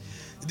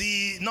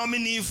 the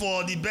nominee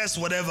for the best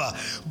whatever.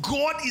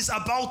 God is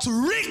about to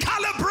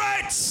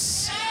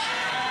recalibrate.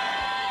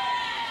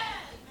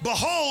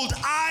 Behold,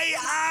 I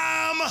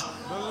am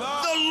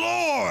the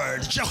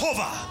Lord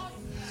Jehovah,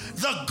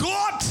 the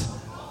God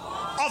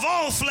of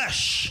all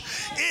flesh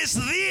is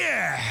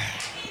there.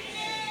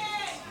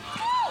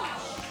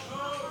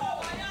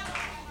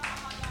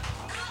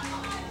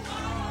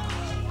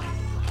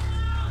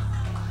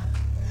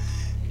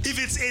 If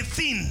it's a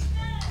thing,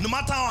 no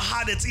matter how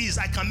hard it is,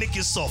 I can make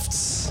it soft.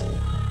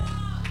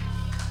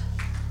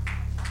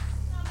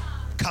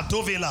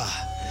 Kadovela.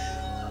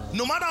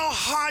 No matter how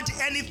hard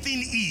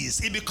anything is,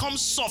 it becomes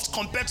soft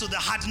compared to the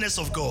hardness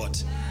of God.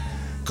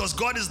 Because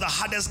God is the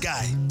hardest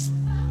guy.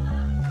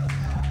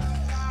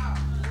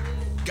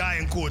 Guy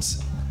in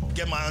quotes.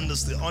 Get my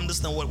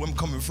understand where I'm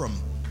coming from.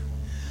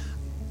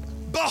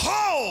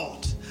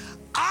 Behold,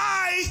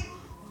 I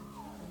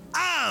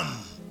am.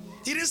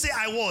 He didn't say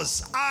I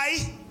was.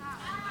 I.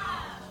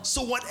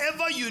 So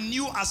whatever you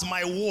knew as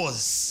my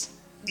was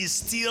is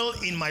still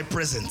in my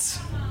present.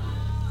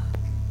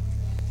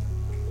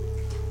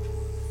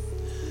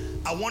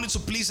 I want you to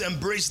please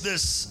embrace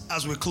this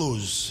as we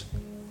close.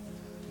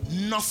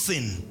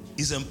 Nothing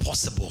is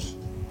impossible.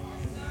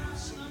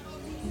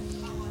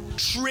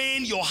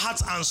 Train your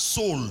heart and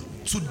soul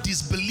to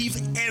disbelieve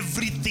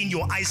everything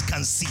your eyes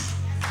can see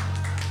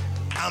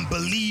and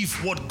believe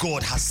what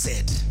God has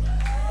said.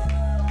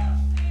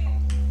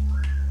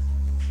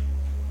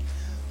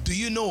 Do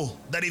you know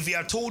that if you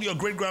had told your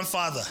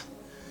great-grandfather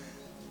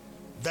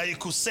that you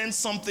could send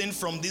something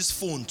from this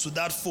phone to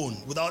that phone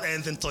without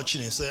anything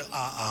touching it, say,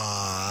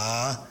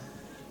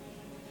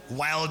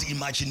 wild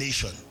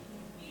imagination.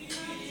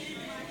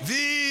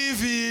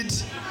 Vivid.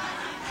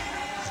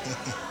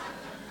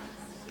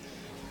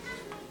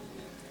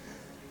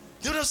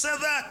 You would have said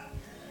that?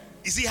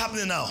 Is it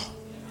happening now?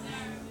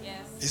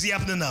 Yes. Is it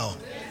happening now?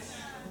 Yes.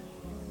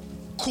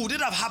 Could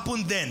it have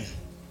happened then?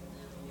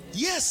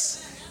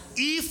 Yes.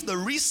 If the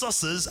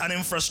resources and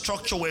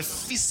infrastructure were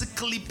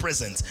physically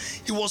present,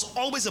 it was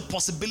always a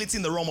possibility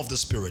in the realm of the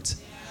spirit.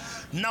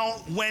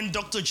 Now, when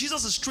Dr.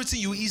 Jesus is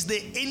treating you, he's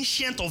the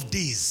ancient of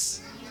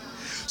days.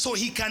 So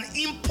he can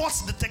import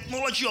the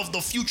technology of the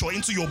future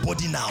into your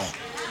body now.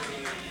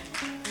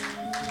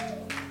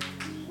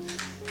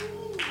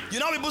 You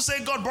know, people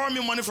say, God, borrow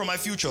me money from my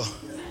future.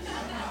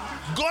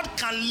 God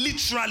can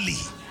literally.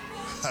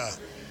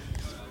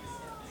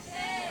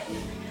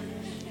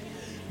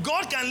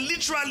 God can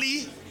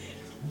literally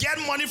get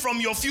money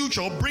from your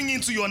future, bring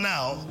into your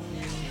now,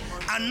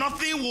 And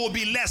nothing will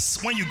be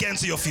less when you get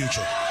into your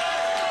future.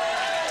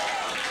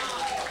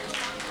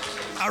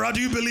 Ara,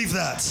 do you believe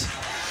that?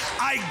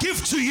 I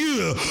give to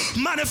you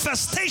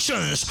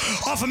manifestations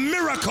of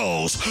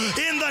miracles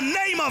in the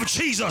name of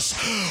Jesus.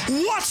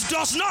 What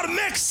does not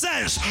make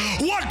sense,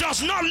 what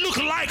does not look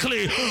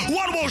likely,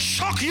 what will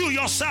shock you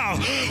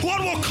yourself,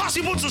 what will cause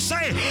people to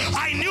say,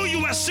 I knew you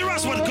were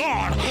serious with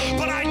God,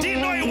 but I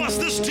didn't know it was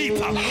this deep.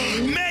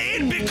 May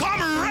it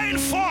become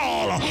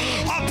rainfall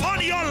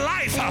upon your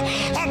life,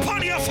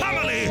 upon your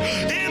family,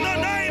 in the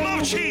name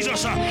of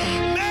Jesus.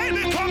 May it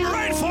become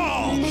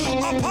rainfall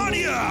upon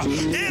you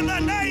in the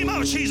name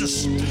of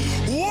Jesus.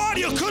 What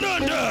you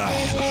couldn't do,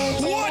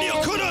 what you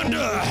couldn't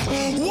do,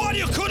 what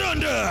you couldn't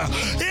do,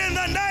 in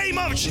the name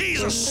of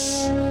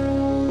Jesus.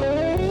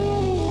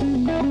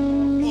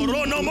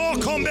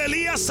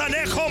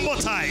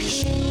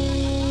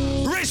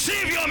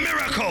 Receive your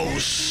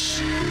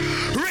miracles.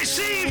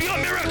 Receive your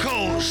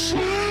miracles.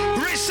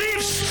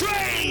 Receive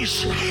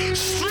strange.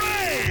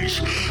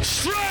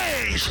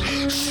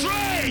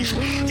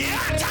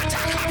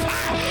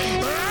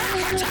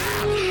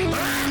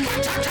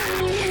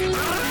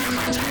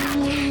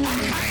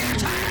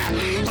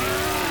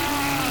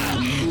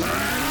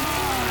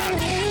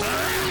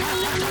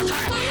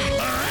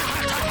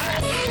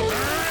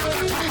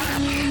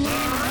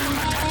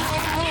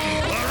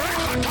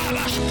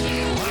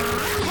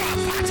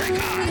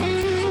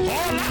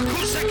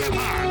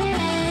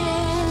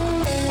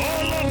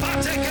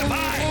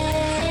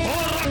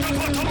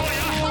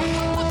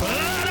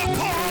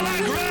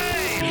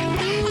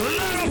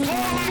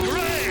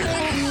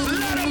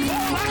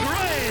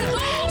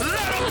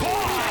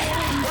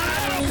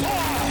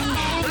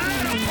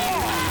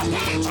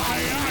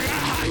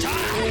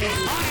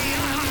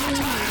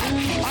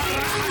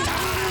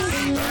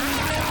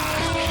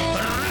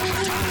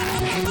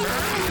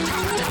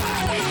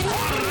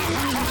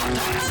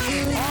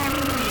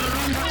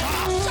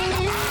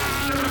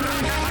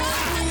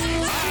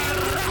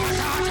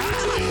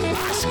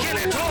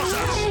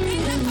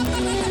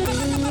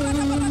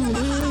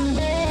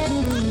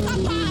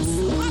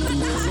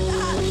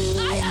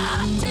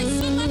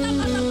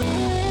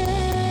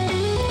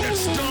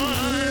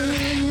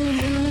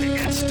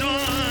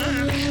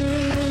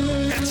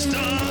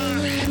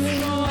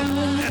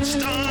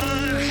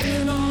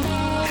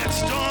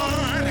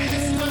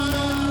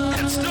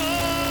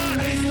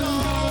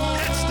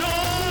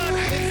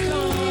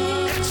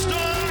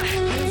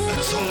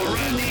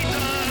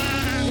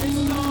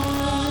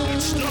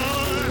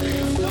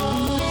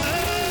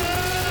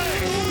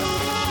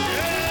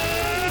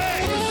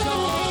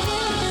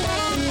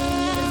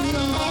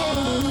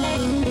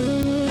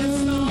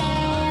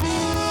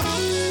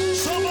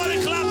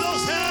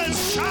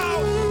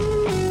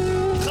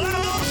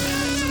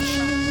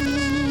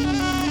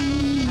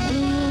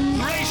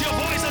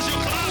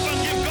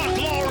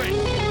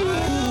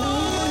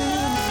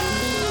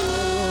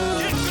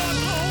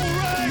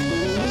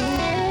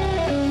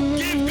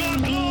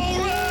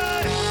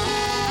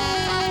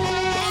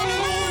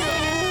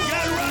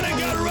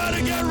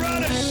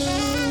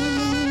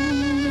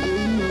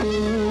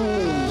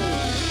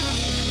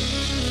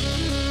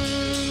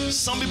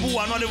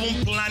 Not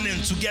even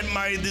planning to get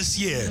married this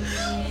year.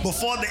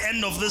 Before the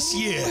end of this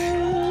year,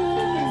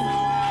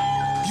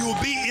 you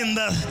will be in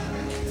the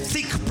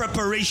thick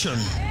preparation.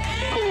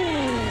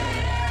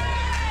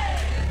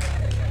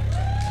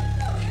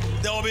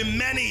 There will be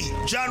many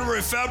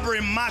January,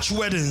 February, March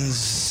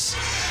weddings.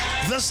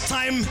 This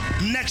time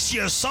next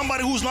year,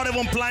 somebody who's not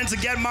even planning to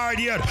get married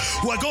yet,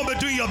 we're going to be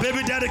doing your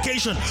baby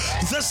dedication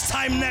this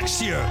time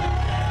next year.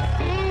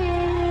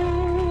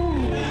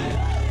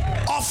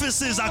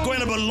 Offices are going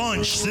to be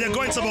launched. They're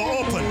going to be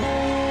open.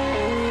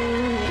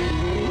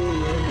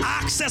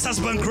 Access has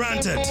been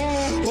granted.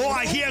 Oh,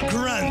 I hear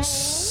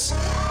grants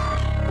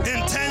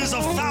in tens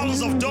of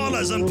thousands of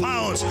dollars and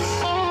pounds.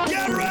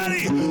 Get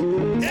ready.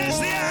 Is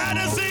there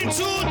anything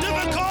too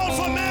difficult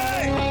for me?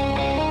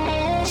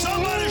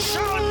 Somebody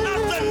shout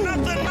nothing,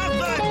 nothing,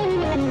 nothing.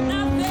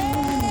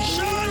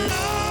 Shout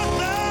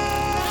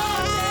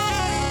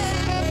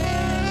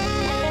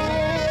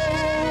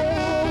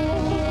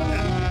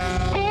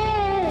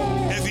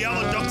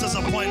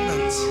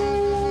appointment,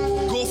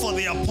 go for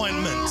the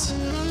appointment,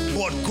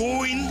 but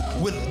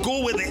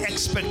go with the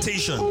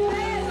expectation.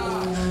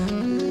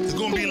 It's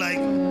going to be like,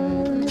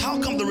 how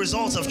come the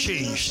results have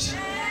changed?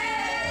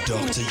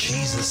 Dr.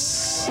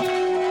 Jesus,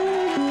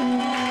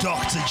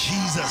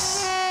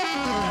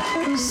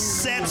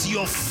 set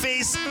your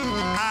face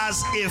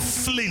as a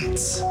flint.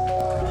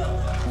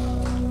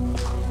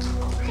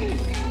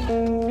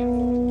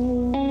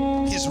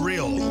 He's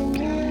real.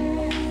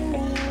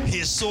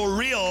 He's so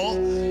real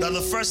that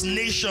the first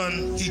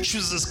nation he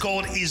chooses is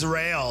called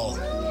Israel.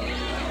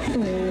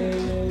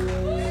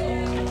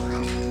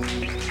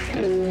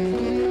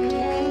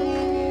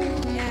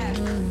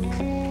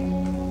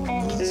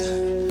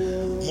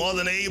 More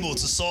than able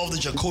to solve the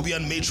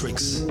Jacobian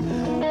matrix.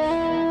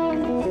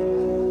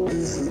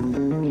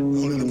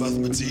 Only the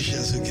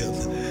mathematicians who get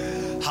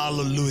that.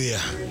 Hallelujah.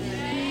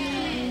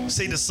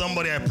 Say to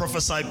somebody, I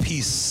prophesy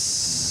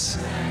peace,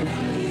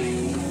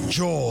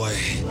 joy,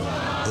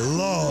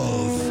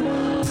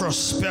 love,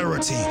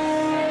 prosperity,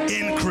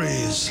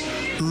 increase,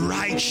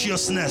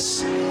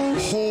 righteousness,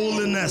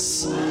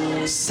 holiness,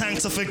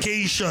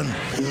 sanctification,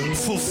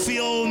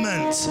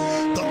 fulfillment,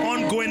 the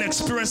ongoing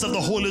experience of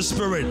the Holy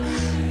Spirit,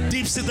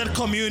 deep-seated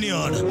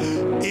communion.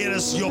 It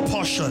is your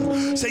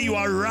portion. Say you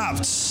are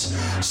wrapped,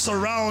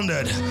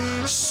 surrounded,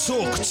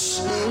 soaked,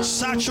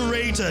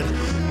 saturated,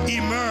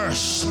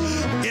 immersed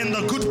in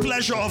the good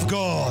pleasure of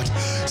God.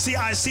 See,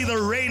 I see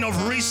the rain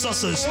of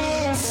resources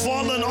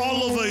falling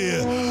all over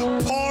you,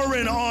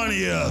 pouring on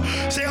you.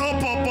 Say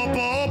up, up, up,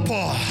 up,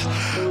 up.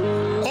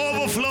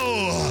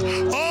 Overflow,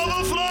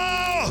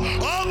 overflow,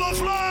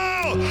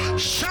 overflow.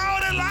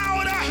 Shout it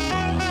louder.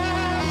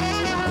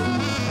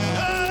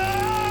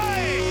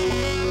 Hey.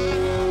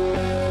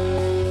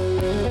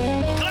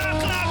 Clap,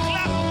 clap,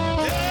 clap.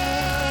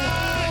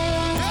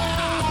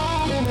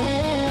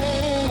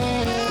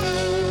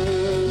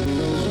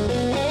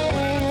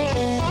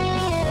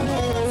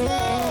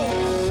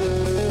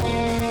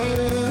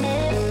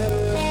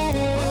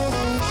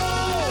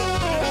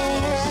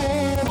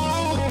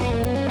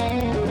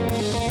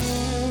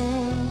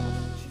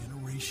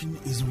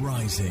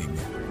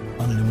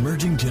 On an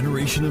emerging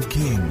generation of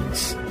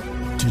kings.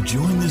 To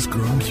join this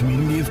growing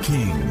community of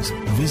kings,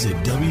 visit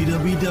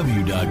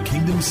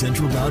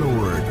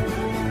www.kingdomcentral.org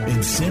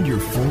and send your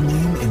full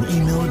name and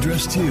email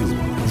address to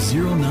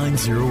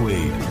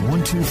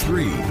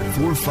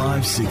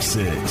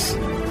 0908-123-4566.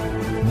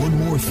 One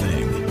more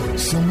thing,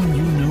 someone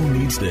you know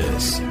needs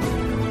this.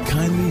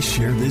 Kindly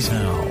share this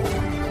now.